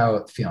burnt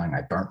out, feeling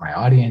I burnt my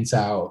audience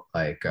out,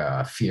 like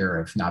fear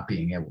of not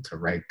being able to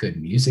write good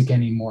music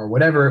anymore,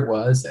 whatever it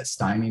was that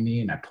stymied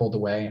me. And I pulled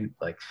away and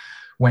like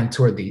went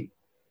towards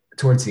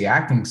the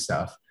acting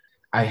stuff.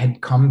 I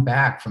had come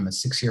back from a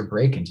 6-year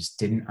break and just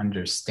didn't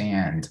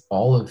understand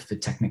all of the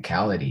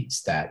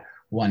technicalities that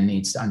one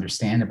needs to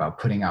understand about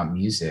putting out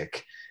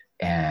music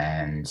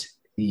and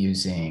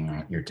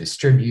using your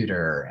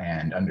distributor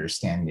and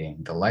understanding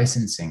the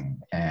licensing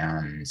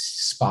and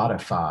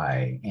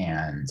Spotify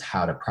and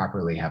how to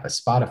properly have a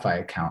Spotify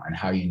account and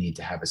how you need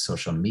to have a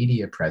social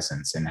media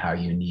presence and how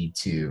you need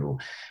to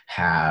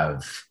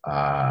have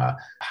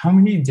how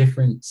many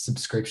different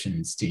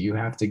subscriptions do you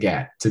have to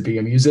get to be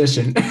a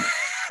musician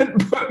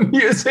and put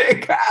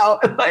music out?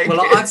 Like,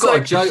 well, I've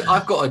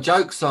got a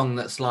joke song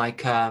that's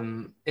like,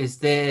 is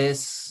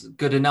this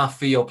good enough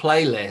for your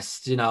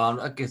playlist? You know,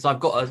 because I've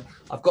got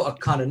a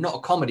kind of, not a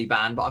comedy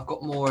band, but I've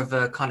got more of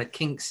a kind of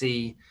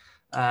kinksy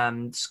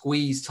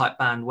squeeze type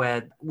band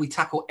where we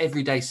tackle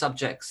everyday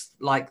subjects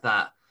like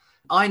that.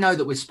 I know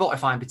that with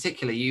Spotify in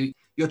particular,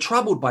 you're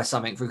troubled by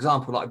something, for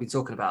example, like I've been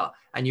talking about,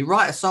 and you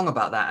write a song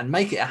about that and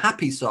make it a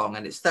happy song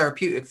and it's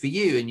therapeutic for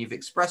you and you've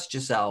expressed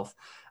yourself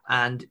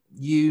and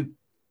you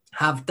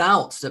have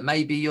doubts that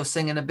maybe you're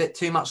singing a bit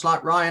too much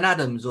like Ryan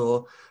Adams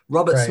or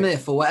Robert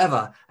Smith or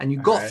whatever. And you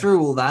got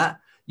through all that,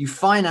 you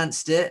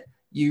financed it,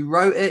 you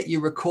wrote it,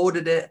 you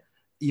recorded it,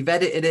 you've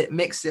edited it,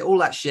 mixed it, all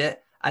that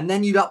shit. And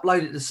then you'd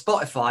upload it to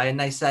Spotify and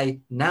they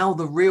say, now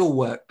the real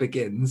work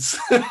begins.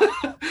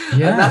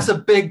 And that's a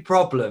big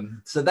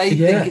problem. So they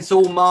think it's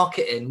all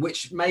marketing,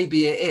 which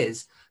maybe it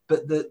is,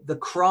 but the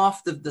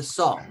craft of the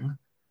song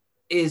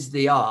is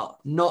the art,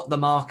 not the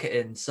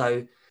marketing.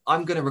 So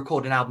I'm going to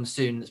record an album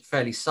soon that's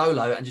fairly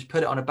solo and just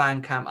put it on a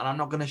Bandcamp, and I'm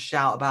not going to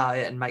shout about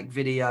it and make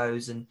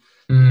videos and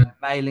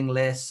mailing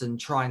lists and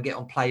try and get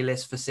on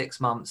playlists for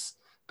 6 months,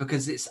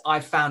 because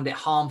I found it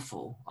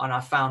harmful. And I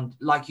found,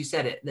 like you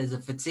said, there's a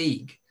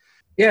fatigue.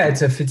 Yeah,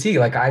 it's a fatigue.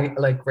 Like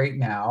right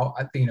now,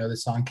 you know, the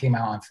song came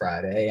out on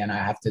Friday and I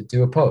have to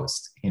do a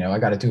post. You know, I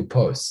got to do a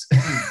post.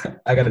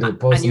 I got to do a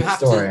post in the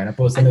story and a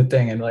post in the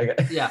thing. And like,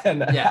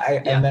 and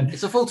then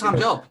it's a full-time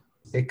job.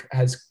 It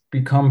has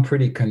become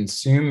pretty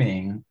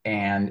consuming,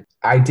 and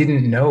I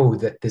didn't know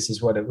that this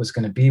is what it was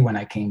going to be when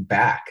I came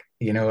back.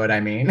 You know what I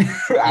mean?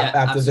 Yeah,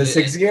 After the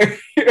 6 years.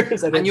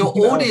 And your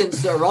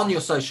audience that are on your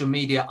social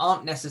media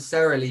aren't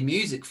necessarily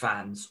music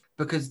fans,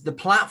 because the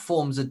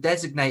platforms are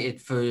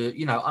designated for,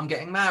 you know, I'm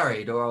getting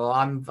married, or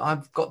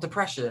I've got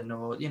depression,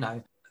 or, you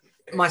know,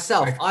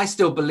 myself, I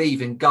still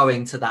believe in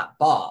going to that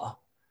bar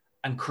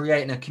and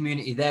creating a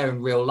community there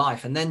in real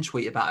life and then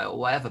tweet about it or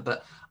whatever.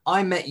 But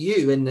I met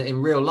you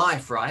in real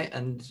life, right?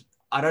 And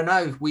I don't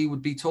know if we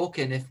would be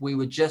talking if we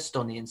were just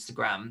on the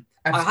Instagram.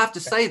 I have to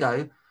say,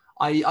 though,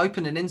 I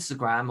opened an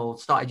Instagram or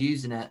started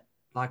using it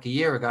like a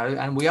year ago,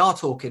 and we are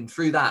talking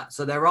through that.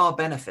 So there are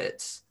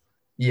benefits.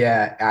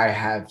 Yeah, I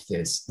have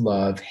this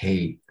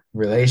love-hate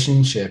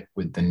relationship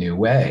with the new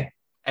way.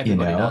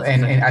 Everybody does,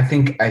 and I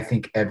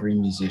think every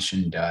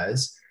musician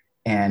does.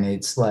 And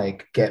it's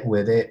like, get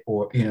with it,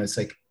 or, you know, it's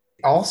like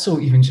also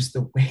even just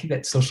the way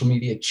that social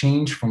media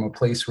changed from a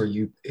place where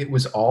it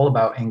was all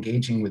about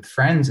engaging with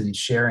friends and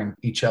sharing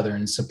each other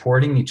and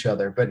supporting each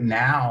other. But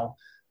now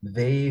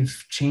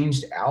they've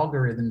changed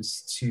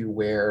algorithms to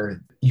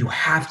where you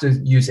have to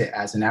use it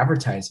as an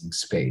advertising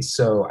space.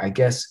 So I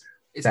guess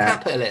it's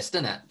capitalist,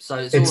 isn't it? So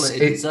it's all it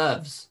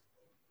deserves.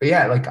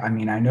 Yeah, like, I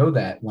mean, I know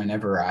that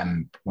whenever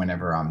I'm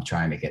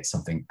trying to get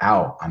something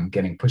out, I'm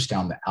getting pushed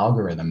down the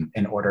algorithm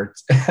in order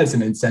as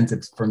an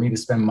incentive for me to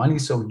spend money,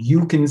 so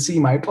you can see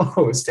my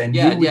post, and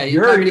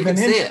you're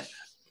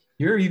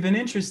even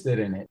interested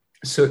in it.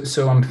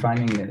 So I'm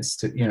finding this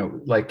to, you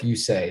know, like you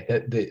say,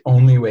 that the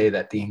only way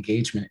that the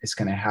engagement is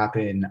going to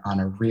happen on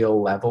a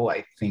real level,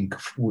 I think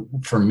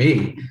for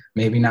me,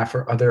 maybe not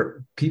for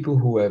other people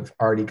who have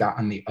already got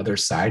on the other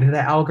side of the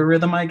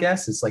algorithm, I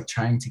guess, is like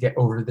trying to get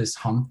over this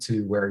hump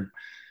to where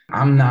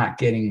I'm not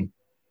getting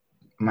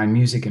my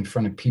music in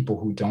front of people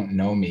who don't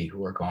know me,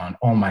 who are going,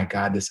 oh my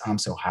God, this I'm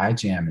So High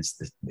jam is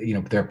this, you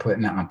know, they're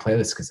putting it on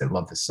playlists because they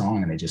love the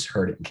song and they just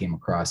heard it and came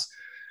across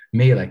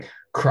me. Like,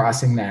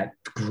 crossing that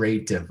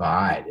great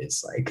divide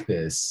is like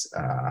this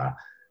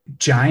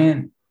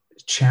giant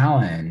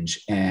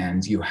challenge,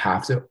 and you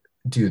have to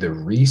do the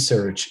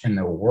research and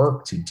the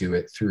work to do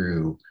it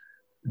through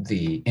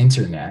the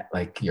internet,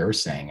 like you're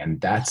saying,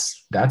 and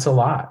that's a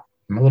lot.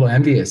 I'm a little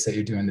envious that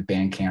you're doing the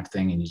Bandcamp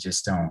thing and you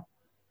just don't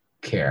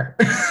care.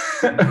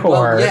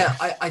 Well, yeah,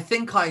 I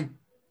think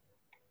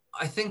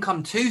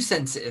I'm too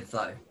sensitive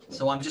though,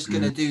 so I'm just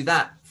going to do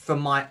that for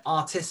my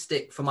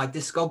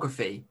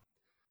discography.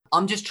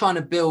 I'm just trying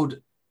to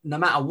build, no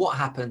matter what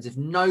happens, if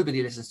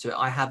nobody listens to it,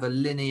 I have a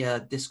linear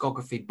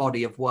discography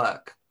body of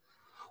work.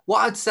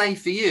 What I'd say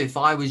for you, if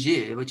I was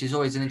you, which is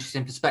always an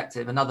interesting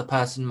perspective, another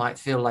person might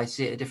feel they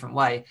see it a different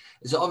way,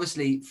 is that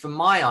obviously, from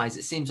my eyes,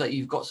 it seems like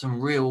you've got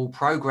some real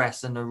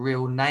progress and a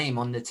real name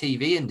on the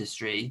TV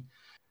industry.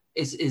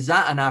 Is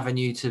that an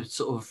avenue to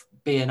sort of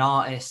be an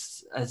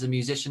artist as a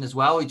musician as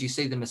well, or do you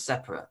see them as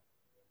separate?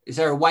 Is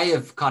there a way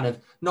of kind of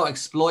not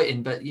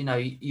exploiting, but, you know,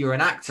 you're an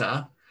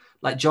actor,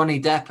 like Johnny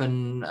Depp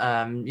and,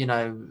 a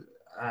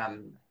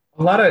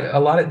lot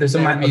of there's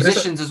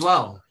musicians as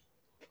well.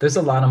 There's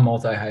a lot of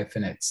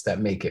multi-hyphenates that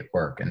make it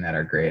work and that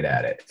are great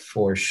at it,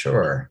 for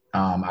sure.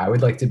 I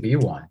would like to be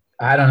one.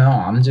 I don't know.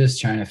 I'm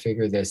just trying to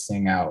figure this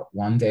thing out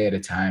one day at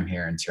a time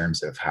here in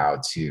terms of how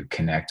to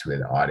connect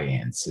with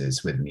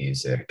audiences with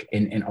music,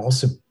 and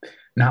also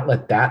not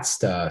let that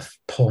stuff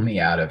pull me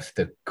out of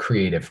the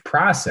creative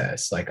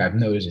process. Like, I've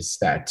noticed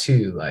that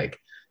too, like,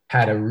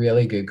 had a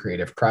really good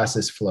creative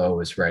process flow,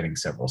 was writing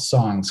several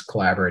songs,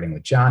 collaborating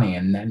with Johnny.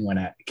 And then when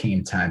it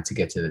came time to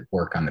get to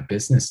work on the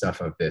business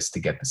stuff of this, to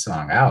get the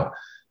song out,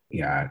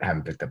 you know, I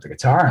haven't picked up the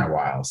guitar in a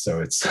while.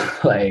 So it's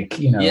like,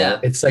 you know,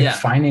 it's like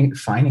finding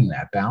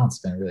that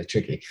balance has been really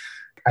tricky.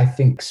 I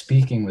think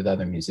speaking with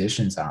other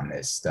musicians on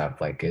this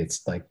stuff, like,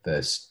 it's like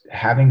this,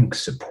 having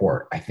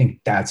support. I think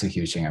that's a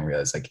huge thing I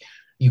realized. Like,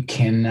 you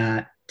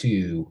cannot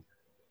do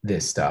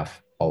this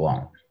stuff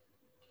alone.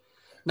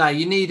 No,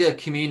 you need a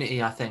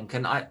community, I think.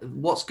 And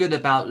what's good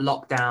about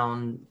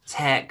lockdown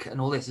tech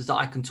and all this is that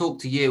I can talk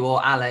to you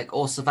or Alec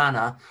or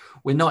Savannah.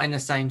 We're not in the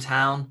same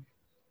town.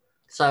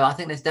 So I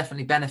think there's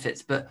definitely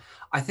benefits. But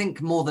I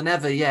think more than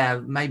ever,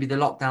 maybe the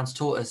lockdowns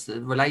taught us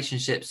that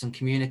relationships and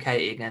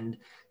communicating and,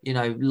 you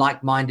know,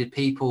 like-minded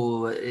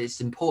people is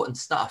important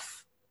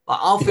stuff. Like,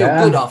 I'll feel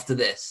good after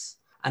this.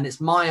 And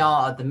it's my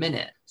art at the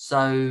minute.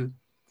 So,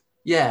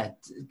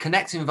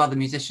 connecting with other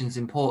musicians is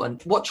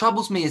important. What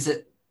troubles me is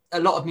that a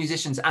lot of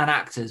musicians and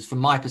actors, from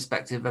my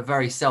perspective, are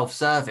very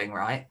self-serving,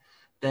 right?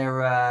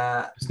 They're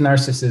it's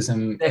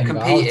narcissism. They're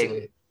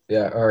competing.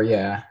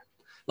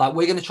 Like,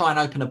 we're going to try and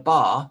open a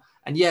bar,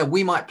 and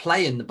we might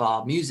play in the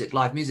bar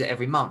live music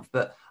every month,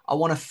 but I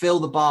want to fill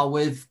the bar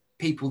with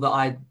people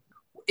that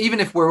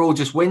even if we're all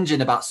just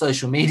whinging about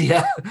social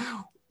media,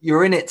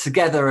 you're in it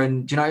together,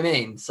 and do you know what I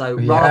mean? So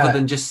rather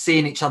than just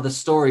seeing each other's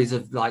stories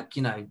of, like,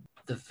 you know,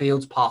 the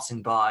fields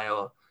passing by,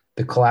 or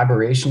the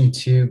collaboration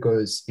too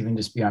goes even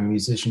just beyond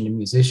musician to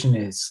musician.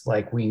 Is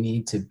like, we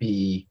need to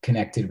be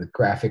connected with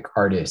graphic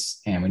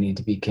artists, and we need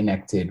to be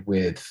connected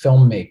with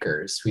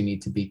filmmakers. We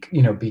need to be,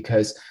 you know,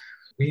 because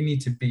we need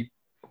to be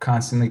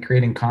constantly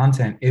creating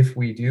content if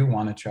we do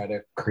want to try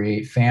to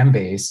create fan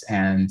base.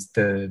 And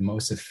the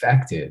most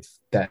effective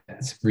that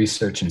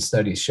research and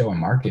studies show in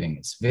marketing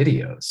is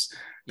videos.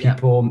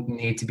 People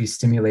need to be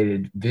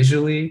stimulated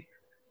visually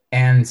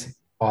and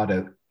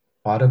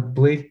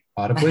audibly.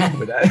 That's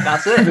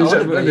it.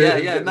 Audibly.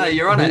 Yeah. No,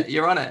 you're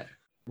on it.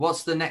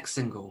 What's the next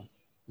single?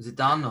 Is it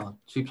done, or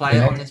should we play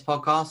it on this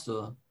podcast?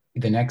 Or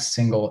the next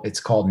single, it's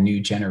called New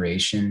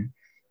Generation.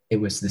 It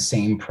was the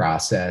same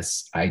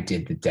process. I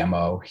did the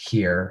demo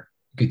here,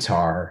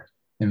 guitar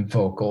and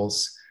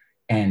vocals,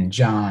 and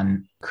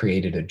John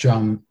created a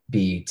drum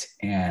beat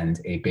and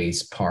a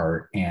bass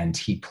part, and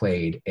he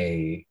played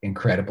a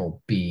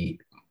incredible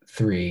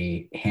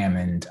B3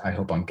 Hammond, I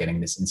hope I'm getting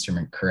this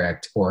instrument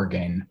correct,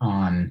 organ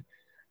on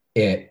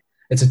it.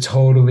 It's a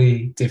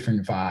totally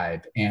different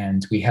vibe.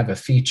 And we have a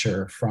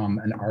feature from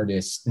an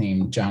artist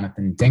named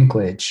Jonathan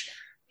Dinklage.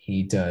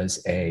 He does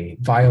a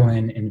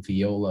violin and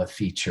viola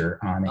feature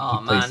on it.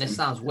 Oh man, this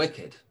sounds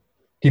wicked.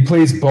 He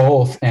plays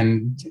both,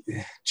 and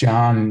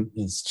John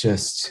is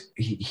just,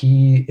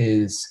 he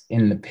is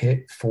in the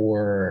pit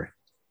for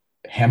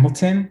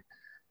Hamilton,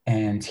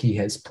 and he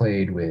has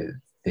played with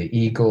the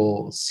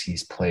Eagles,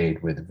 he's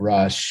played with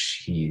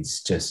Rush,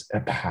 he's just a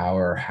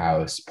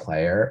powerhouse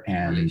player.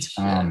 And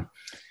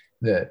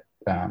the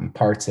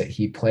parts that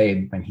he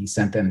played when he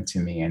sent them to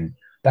me, and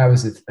that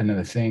was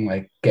another thing,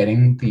 like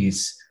getting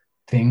these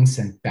things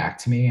sent back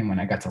to me, and when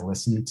I got to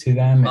listen to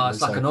them,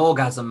 it's like an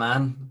orgasm,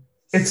 man.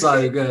 It's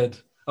so good.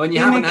 When you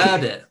haven't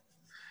heard it.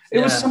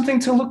 It was something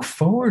to look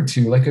forward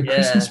to, like a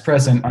Christmas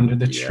present under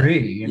the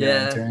tree,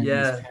 during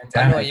this pandemic.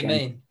 I know what you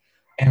mean.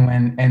 And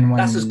when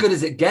that's as good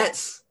as it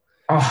gets.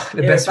 Oh,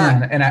 the best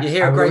one. And you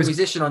hear a great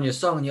musician on your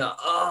song, and you're like,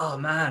 oh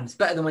man, it's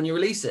better than when you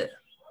release it.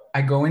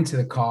 I go into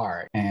the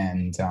car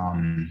and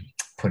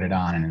put it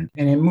on,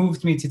 and it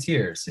moved me to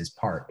tears. His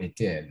part, it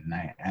did,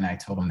 and I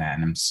told him that,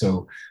 and I'm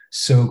so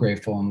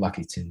grateful and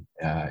lucky to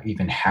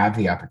even have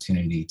the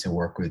opportunity to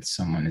work with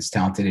someone as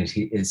talented as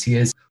he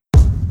is.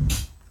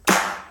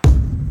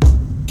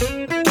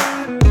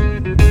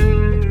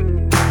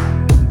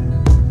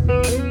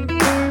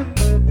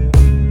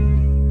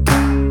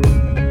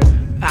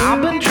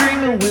 I've been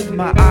dreaming with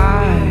my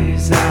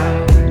eyes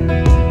out.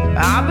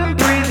 I've been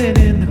breathing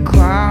in the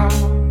clouds.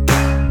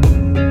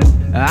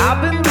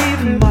 I've been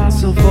leaving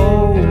myself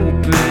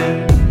open.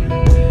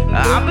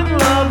 I've been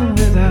loving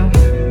without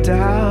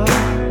doubt.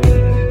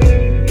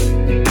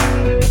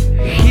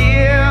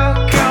 Here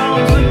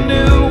comes a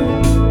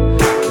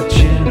new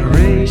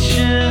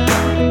generation.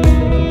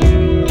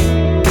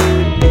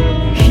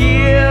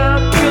 Here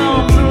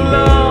comes a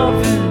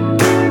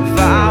loving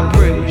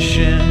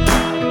vibration.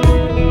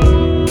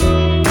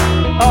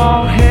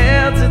 All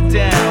heads are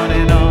down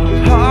and our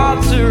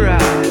hearts are out.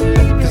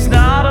 There's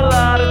not a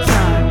lot of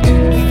time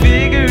to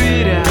figure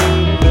it out.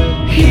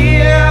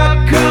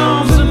 Here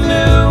comes a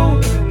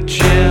new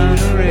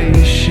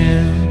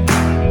generation.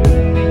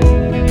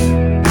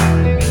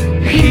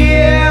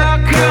 Here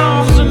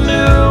comes a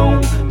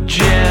new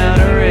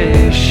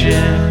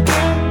generation.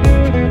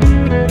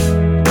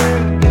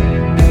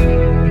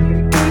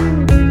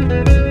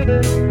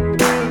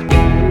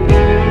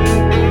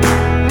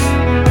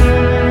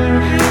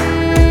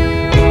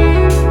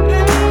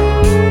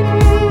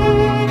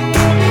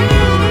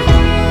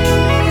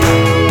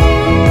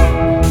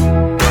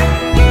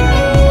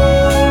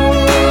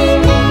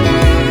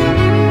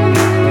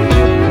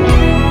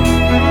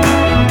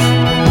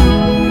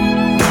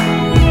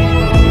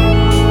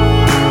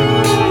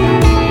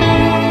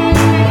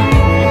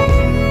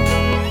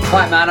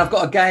 Right, man, I've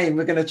got a game.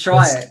 We're going to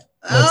try it.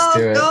 Let's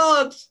do it.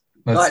 God.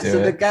 Let's do so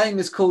it. the game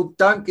is called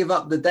Don't Give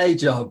Up the Day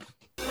Job.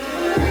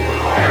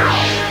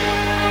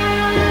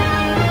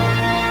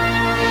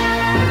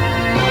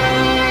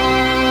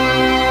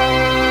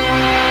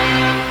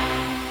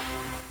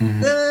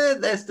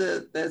 There's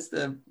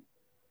the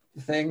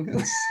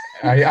thing.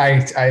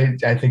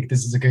 I think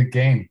this is a good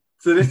game.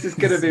 So this is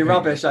going to be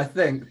rubbish, I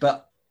think,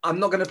 but I'm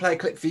not going to play a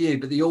clip for you,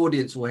 but the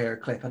audience will hear a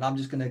clip, and I'm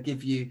just going to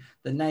give you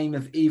the name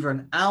of either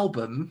an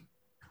album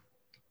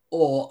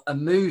or a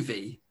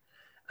movie,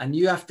 and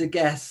you have to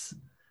guess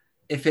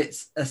if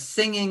it's a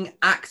singing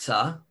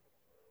actor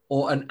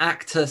or an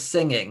actor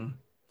singing.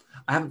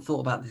 I haven't thought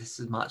about this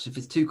as much. If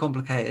it's too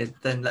complicated,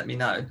 then let me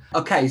know.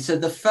 Okay, so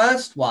the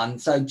first one,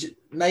 so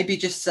maybe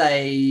just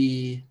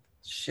say,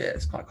 shit,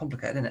 it's quite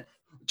complicated, isn't it?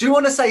 Do you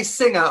want to say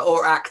singer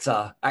or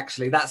actor?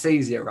 Actually, that's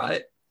easier,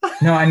 right?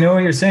 No, I know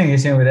what you're saying. You're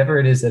saying whatever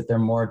it is that they're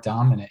more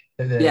dominant,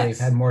 that they've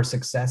had more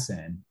success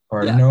in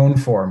or known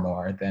for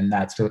more, then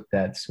that's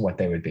what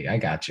they would be. I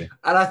got you.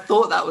 And I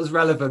thought that was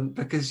relevant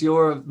because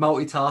you're a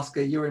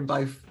multitasker. You're in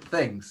both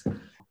things.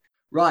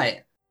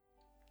 Right.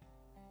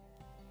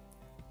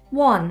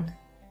 1.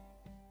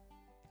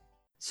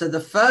 So the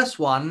first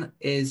one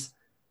is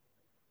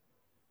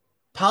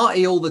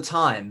Party All the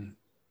Time.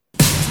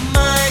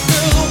 My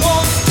girl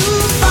wants to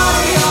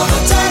party all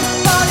the time,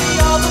 party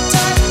all the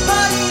time,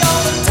 party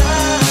all the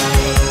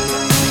time.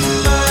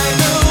 My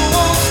girl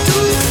wants to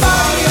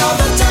party all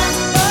the time,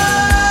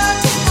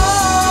 party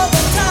all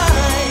the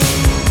time.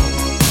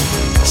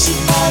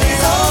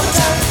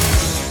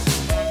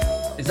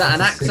 that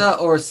an actor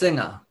or a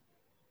singer?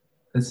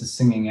 This is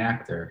singing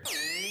actor.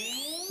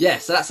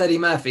 Yes, so that's Eddie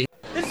Murphy.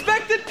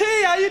 Inspector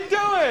T, how you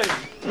doing?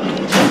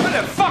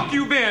 Where the fuck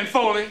you been,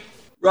 Foley?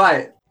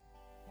 Right.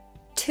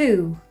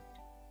 2.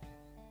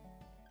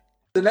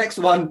 The next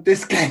one,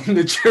 this game,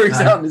 the jury's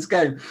out on this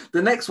game.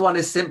 The next one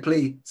is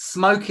simply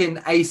Smoking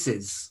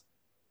Aces.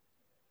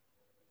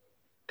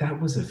 That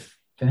was a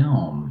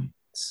film,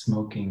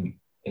 Smoking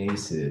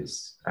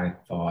Aces, I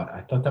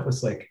thought that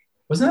was like,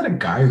 wasn't that a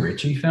Guy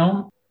Ritchie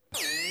film?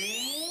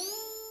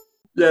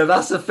 Yeah,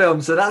 that's a film.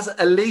 So that's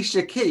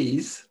Alicia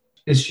Keys.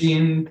 Is she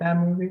in that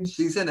movie?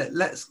 She's in it.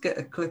 Let's get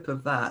a clip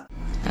of that.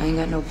 I ain't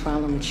got no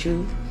problem with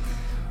you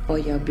or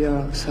your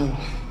bureau, so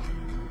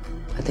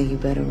I think you're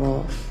better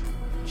off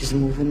just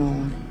moving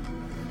on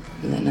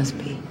and letting us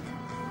be.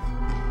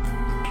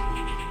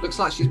 Looks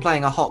like she's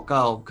playing a hot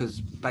girl, because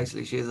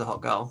basically she is a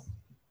hot girl.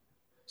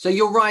 So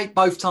you're right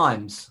both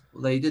times,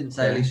 although you didn't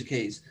say Alicia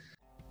Keys.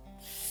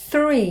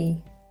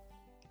 3.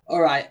 All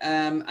right,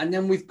 and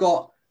then we've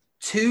got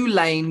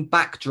Two-Lane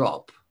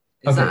Backdrop.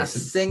 Is that a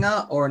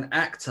singer or an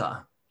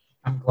actor?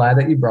 I'm glad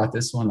that you brought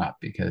this one up,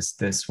 because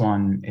this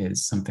one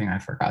is something I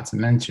forgot to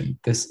mention.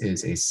 This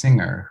is a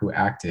singer who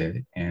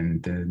acted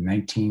in the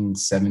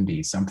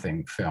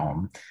 1970-something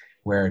film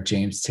where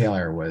James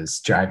Taylor was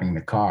driving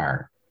the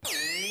car.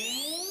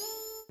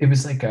 It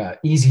was like a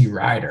Easy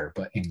Rider,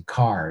 but in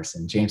cars,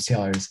 and James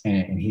Taylor's in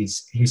it, and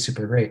he's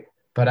super great.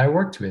 But I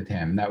worked with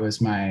him. That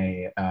was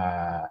my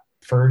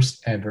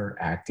first ever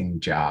acting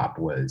job.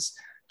 Was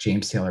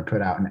James Taylor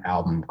put out an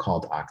album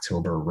called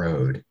October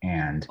Road,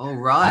 and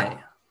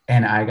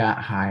I got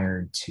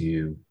hired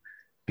to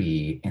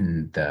be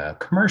in the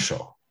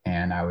commercial,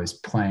 and I was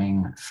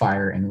playing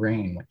Fire and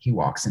Rain when he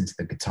walks into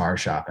the guitar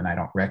shop, and I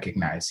don't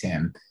recognize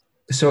him.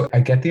 So I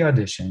get the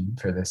audition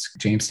for this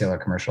James Taylor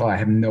commercial. I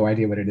have no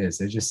idea what it is.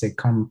 They just say,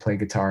 come play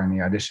guitar in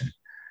the audition.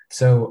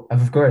 So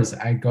of course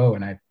I go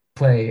and I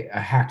play a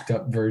hacked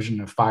up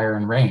version of Fire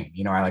and Rain.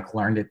 You know, I like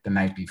learned it the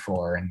night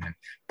before and then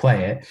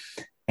play it.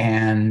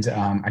 And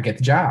I get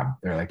the job.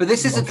 They're like, but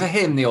this isn't for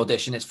him, the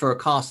audition. It's for a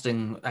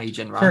casting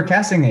agent, right? For a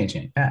casting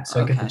agent. Yeah.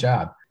 So I get the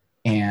job,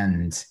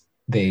 and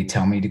they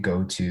tell me to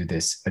go to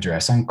this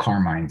address on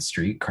Carmine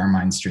Street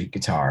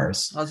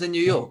Guitars. I was in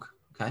New York.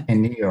 Okay.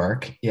 In New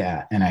York,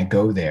 yeah. And I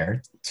go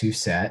there to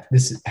set.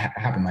 This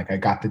happened like I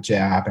got the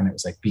job, and it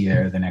was like be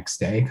there the next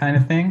day kind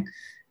of thing.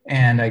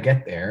 And I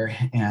get there,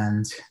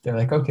 and they're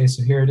like, okay,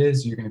 so here it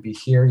is. You're going to be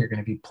here. You're going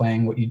to be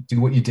playing what you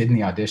did in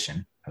the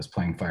audition. I was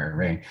playing Fire and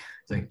Rain.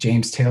 It's like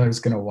James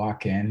Taylor's going to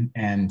walk in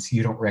and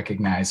you don't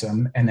recognize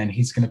him. And then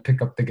he's going to pick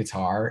up the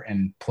guitar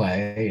and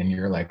play. And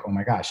you're like, oh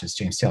my gosh, it's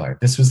James Taylor.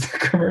 This was the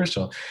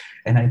commercial.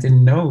 And I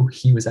didn't know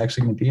he was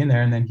actually going to be in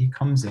there. And then he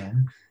comes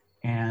in,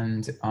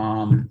 and,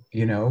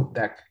 you know,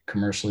 that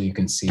commercial, you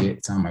can see it.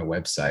 It's on my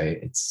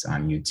website. It's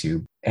on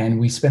YouTube. And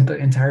we spent the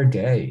entire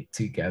day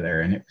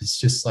together. And it was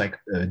just like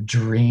a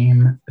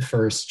dream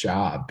first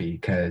job,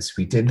 because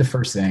we did the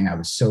first thing. I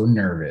was so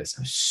nervous.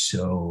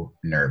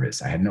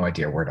 I had no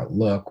idea where to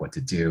look, what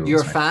to do.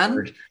 You're a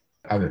fan?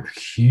 I'm a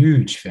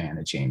huge fan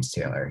of James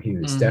Taylor. He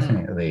was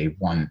definitely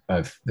one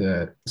of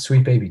the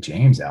Sweet Baby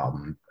James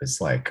album was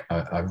like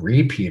a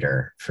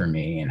repeater for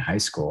me in high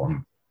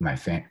school. My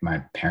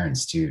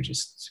parents too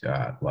just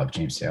love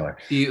James Taylor.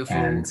 Beautiful.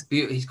 And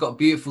he's got a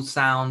beautiful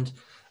sound.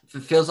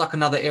 It feels like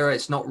another era.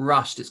 It's not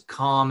rushed. It's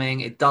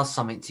calming. It does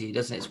something to you,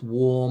 doesn't it? It's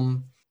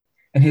warm.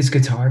 And his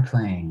guitar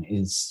playing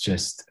is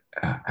just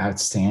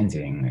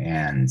outstanding.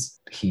 And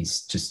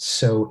he's just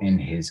so in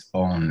his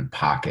own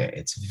pocket.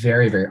 It's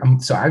very, very...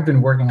 so I've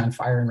been working on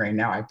Fire and Rain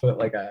now. I put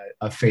like a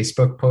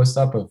Facebook post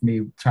up of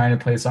me trying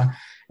to play a song.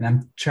 And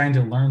I'm trying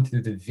to learn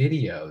through the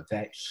video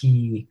that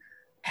he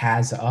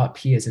has up.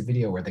 He has a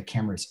video where the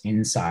camera's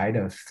inside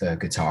of the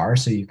guitar,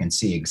 so you can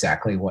see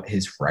exactly what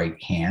his right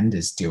hand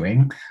is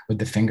doing with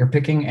the finger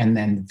picking, and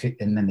then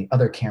the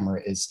other camera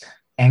is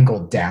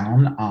angled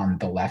down on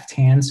the left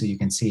hand, so you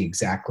can see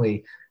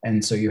exactly.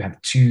 And so you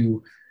have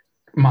two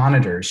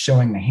monitors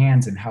showing the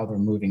hands and how they're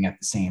moving at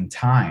the same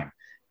time.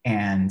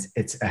 And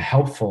it's a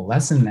helpful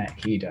lesson that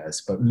he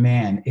does. But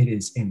man, it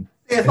is in.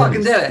 See if I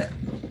can do it.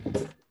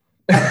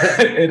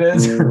 It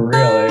is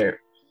really.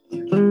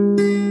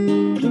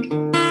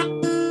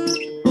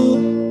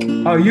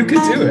 Oh, you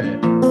could do it.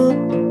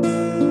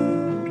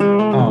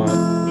 Oh,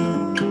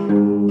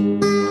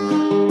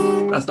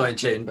 that's not in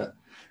tune. But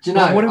do you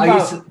know?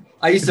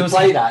 I used to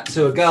play that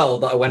to a girl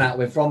that I went out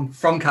with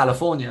from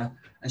California,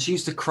 and she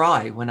used to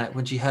cry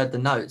when she heard the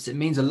notes. It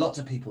means a lot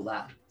to people.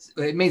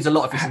 It means a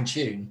lot if it's in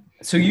tune.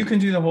 So you can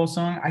do the whole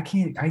song. I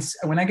can't.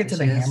 When I get to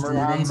the hammer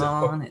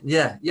on,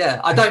 yeah.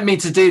 I don't mean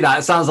to do that.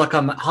 It sounds like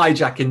I'm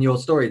hijacking your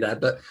story there,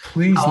 but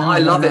please. I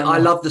love it. I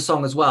love the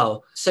song as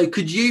well. So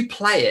could you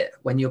play it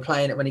when you're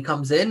playing it when he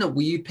comes in, or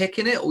were you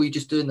picking it, or were you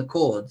just doing the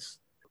chords?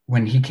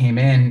 When he came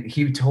in,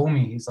 he told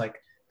me, he's like,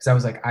 because I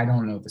was like, I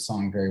don't know the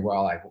song very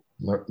well. I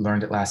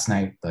learned it last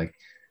night, like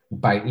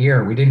by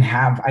ear. I didn't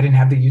have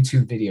the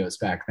YouTube videos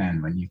back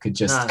then when you could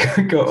just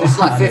go. It's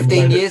like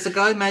 15 years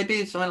ago,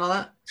 maybe something like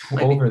that.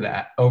 maybe.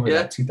 that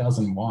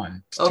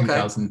 2001, Okay.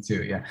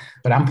 2002. Yeah.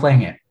 But I'm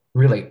playing it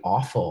really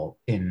awful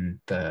in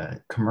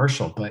the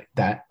commercial, but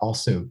that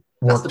also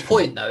That's worked. the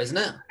point, though, isn't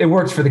it? It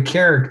worked for the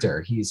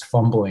character. He's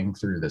fumbling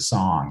through the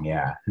song.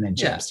 Yeah. And then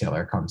James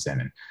Taylor comes in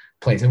and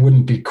plays. It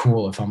wouldn't be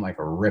cool if I'm like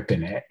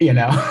ripping it, you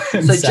know?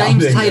 So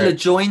James Taylor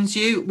joins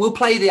you. We'll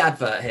play the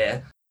advert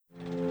here.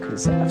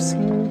 'Cause I've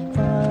seen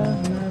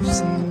fire, I've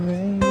seen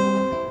rain.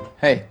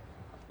 Hey.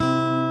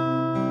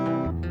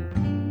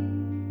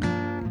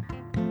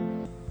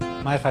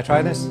 Mind if I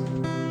try this?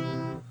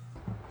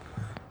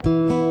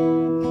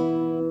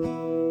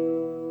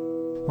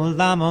 Well,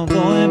 I'm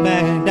going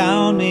back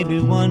down maybe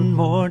one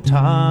more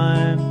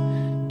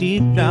time.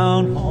 Deep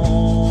down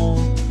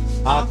home,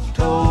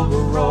 October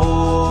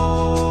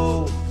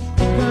Road.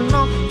 An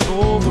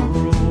October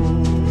Road.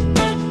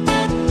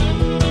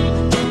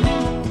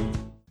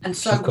 And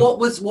so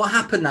what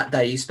happened that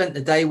day? You spent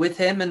the day with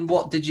him, and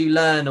what did you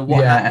learn, and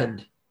what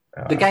happened?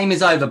 The game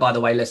is over, by the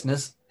way,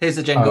 listeners. Here's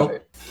the jingle.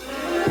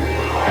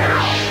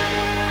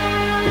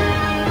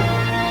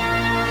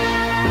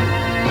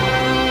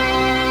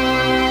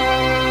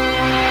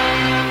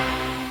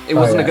 It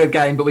wasn't a good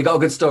game, but we got a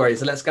good story,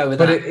 so let's go with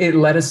that. But it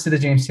led us to the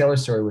James Taylor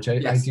story, which I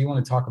do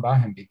want to talk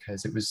about him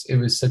because it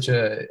was such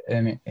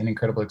an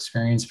incredible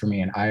experience for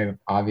me, and I'm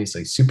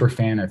obviously super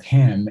fan of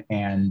him,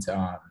 and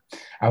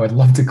I would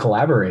love to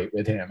collaborate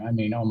with him. I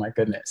mean, oh my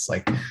goodness,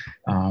 like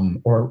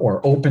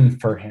or open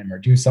for him or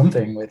do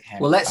something with him.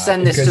 Well, let's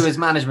send this to his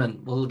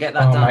management. We'll get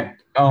that done.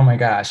 Oh my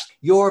gosh,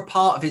 you're a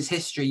part of his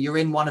history. You're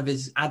in one of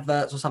his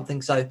adverts or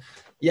something. So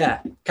yeah,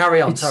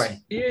 carry on.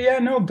 Sorry. Yeah,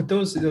 no, but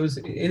those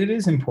it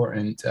is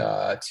important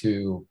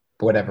to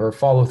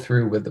follow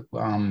through with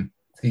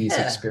these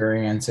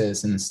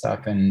experiences and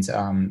stuff,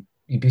 and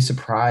you'd be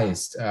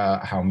surprised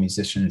how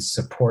musicians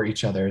support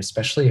each other,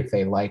 especially if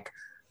they like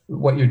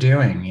what you're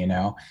doing, you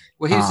know.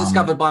 Well, he was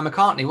discovered by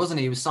McCartney, wasn't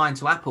he? He was signed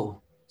to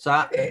Apple. So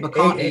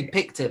McCartney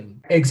picked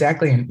him.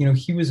 Exactly. And, you know,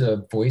 he was a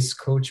voice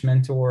coach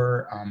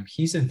mentor.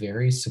 He's a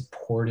very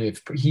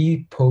supportive,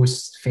 he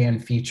posts fan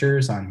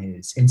features on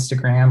his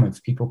Instagram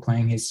of people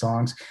playing his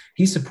songs.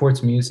 He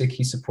supports music.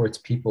 He supports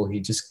people. He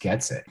just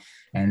gets it.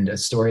 And a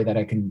story that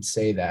I can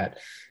say that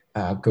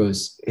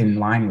goes in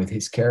line with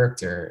his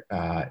character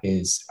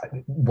is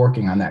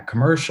working on that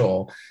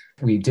commercial.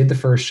 We did the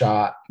first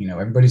shot, you know,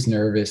 everybody's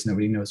nervous.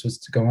 Nobody knows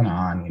what's going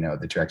on. You know,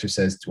 the director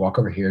says, walk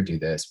over here, do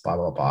this, blah,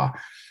 blah, blah.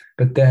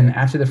 But then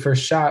after the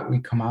first shot, we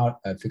come out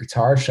of the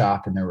guitar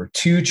shop and there were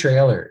two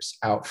trailers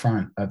out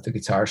front of the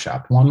guitar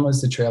shop. One was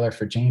the trailer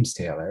for James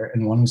Taylor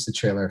and one was the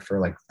trailer for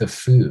like the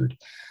food.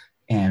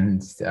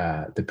 And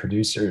the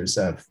producers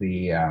of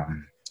the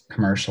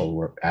commercial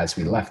were, as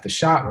we left the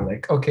shot, were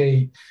like,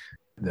 okay,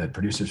 the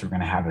producers were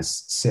going to have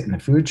us sit in the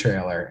food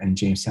trailer. And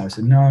James Taylor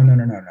said,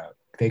 no.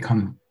 They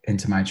come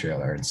into my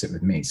trailer and sit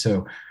with me.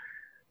 So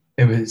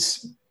it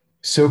was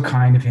so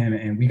kind of him,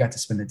 and we got to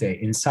spend the day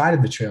inside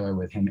of the trailer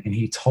with him, and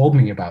he told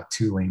me about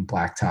Two Lane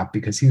Blacktop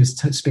because he was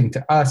speaking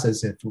to us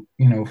as if,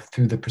 you know,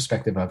 through the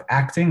perspective of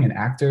acting and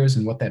actors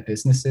and what that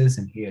business is,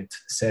 and he had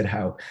said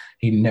how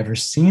he'd never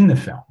seen the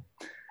film,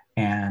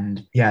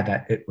 and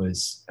that it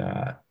was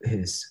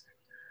his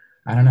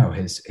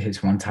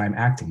one-time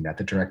acting, that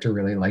the director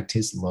really liked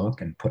his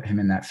look and put him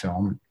in that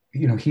film.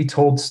 You know, he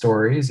told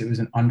stories. It was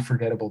an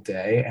unforgettable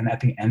day, and at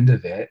the end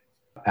of it,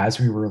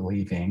 as we were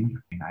leaving,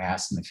 I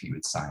asked him if he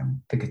would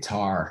sign the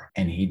guitar,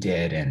 and he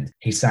did. And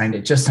he signed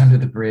it just under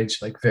the bridge,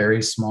 like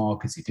very small,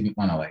 because he didn't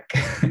want to, like,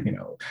 you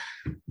know,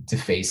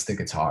 deface the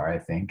guitar, I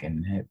think.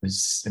 And it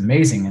was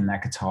amazing. And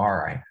that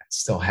guitar I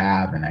still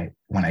have. And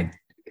when I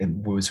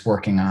was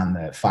working on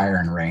the Fire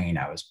and Rain,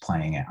 I was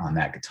playing it on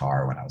that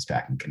guitar when I was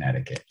back in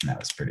Connecticut. And that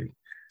was pretty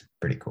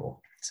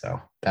cool.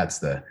 So that's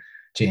the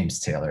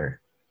James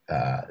Taylor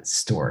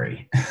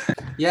story.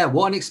 Yeah,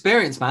 what an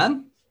experience,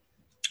 man.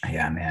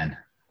 Yeah, man.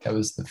 That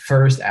was the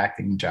first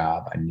acting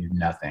job. I knew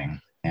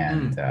nothing.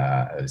 And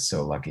I was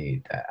so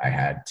lucky that I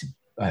had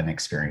an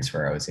experience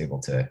where I was able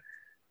to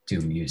do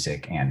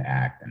music and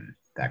act and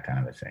that kind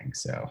of a thing.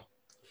 So,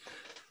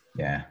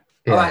 yeah.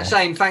 All right,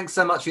 Shane, thanks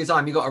so much for your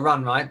time. You got to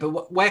run, right?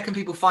 But where can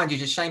people find you?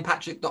 Just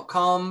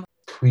shanepatrick.com?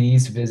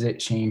 Please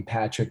visit Shane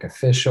Patrick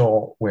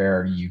Official,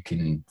 where you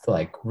can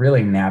like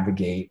really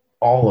navigate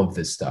all of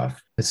this stuff.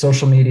 The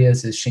social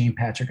medias is Shane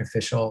Patrick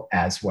Official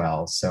as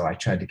well. So I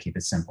tried to keep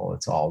it simple.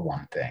 It's all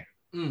one thing.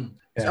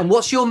 Yeah. And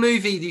what's your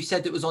movie you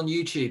said that was on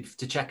YouTube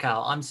to check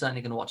out? I'm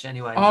certainly going to watch it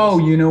anyway. Oh,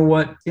 you know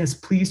what? Yes,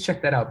 please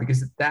check that out,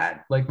 because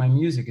that, like my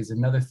music, is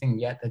another thing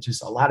yet that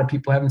just a lot of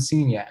people haven't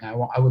seen yet. And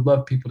I would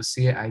love people to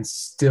see it. I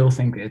still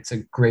think it's a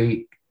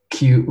great,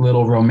 cute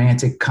little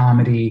romantic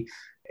comedy.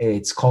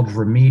 It's called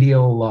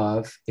Remedial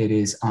Love. It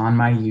is on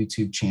my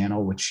YouTube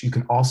channel, which you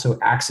can also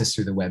access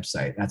through the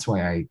website. That's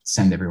why I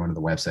send everyone to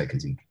the website,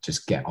 because you can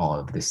just get all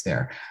of this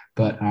there.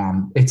 But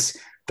it's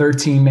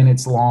 13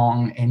 minutes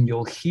long, and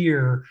you'll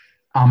hear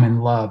I'm in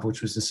Love,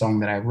 which was the song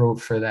that I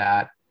wrote for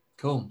that.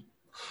 Cool.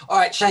 All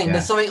right, Shane,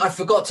 There's something I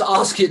forgot to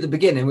ask you at the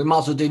beginning. We might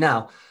as well do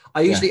now.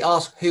 I usually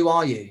ask, who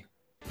are you?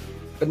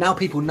 But now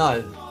people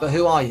know. But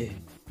who are you?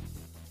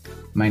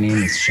 My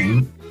name is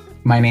Shane.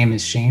 My name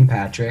is Shane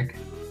Patrick.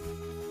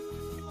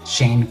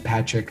 Shane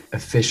Patrick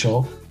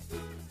Official.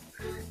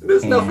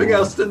 There's nothing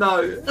else to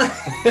know.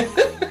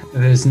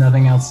 There's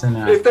nothing else to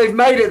know. If they've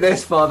made it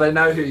this far, they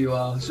know who you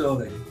are,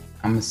 surely.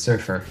 I'm a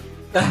surfer.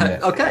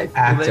 Okay.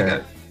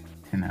 Actor.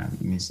 And a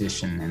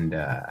musician and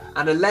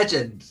a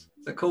legend.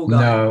 A cool guy.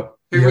 No.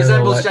 Who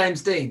resembles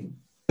James Dean.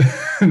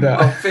 No.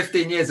 Well,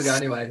 15 years ago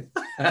anyway.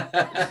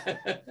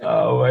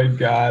 Oh my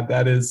God,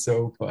 that is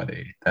so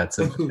funny. That's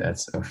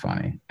so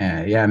funny.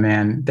 Yeah,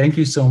 man, thank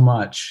you so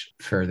much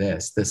for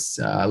this. This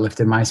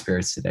lifted my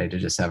spirits today to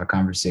just have a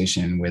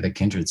conversation with a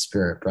kindred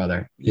spirit,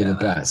 brother. You're the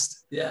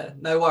best. Yeah,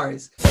 no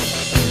worries.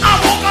 I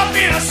woke up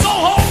in a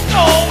Soho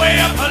store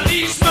where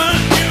police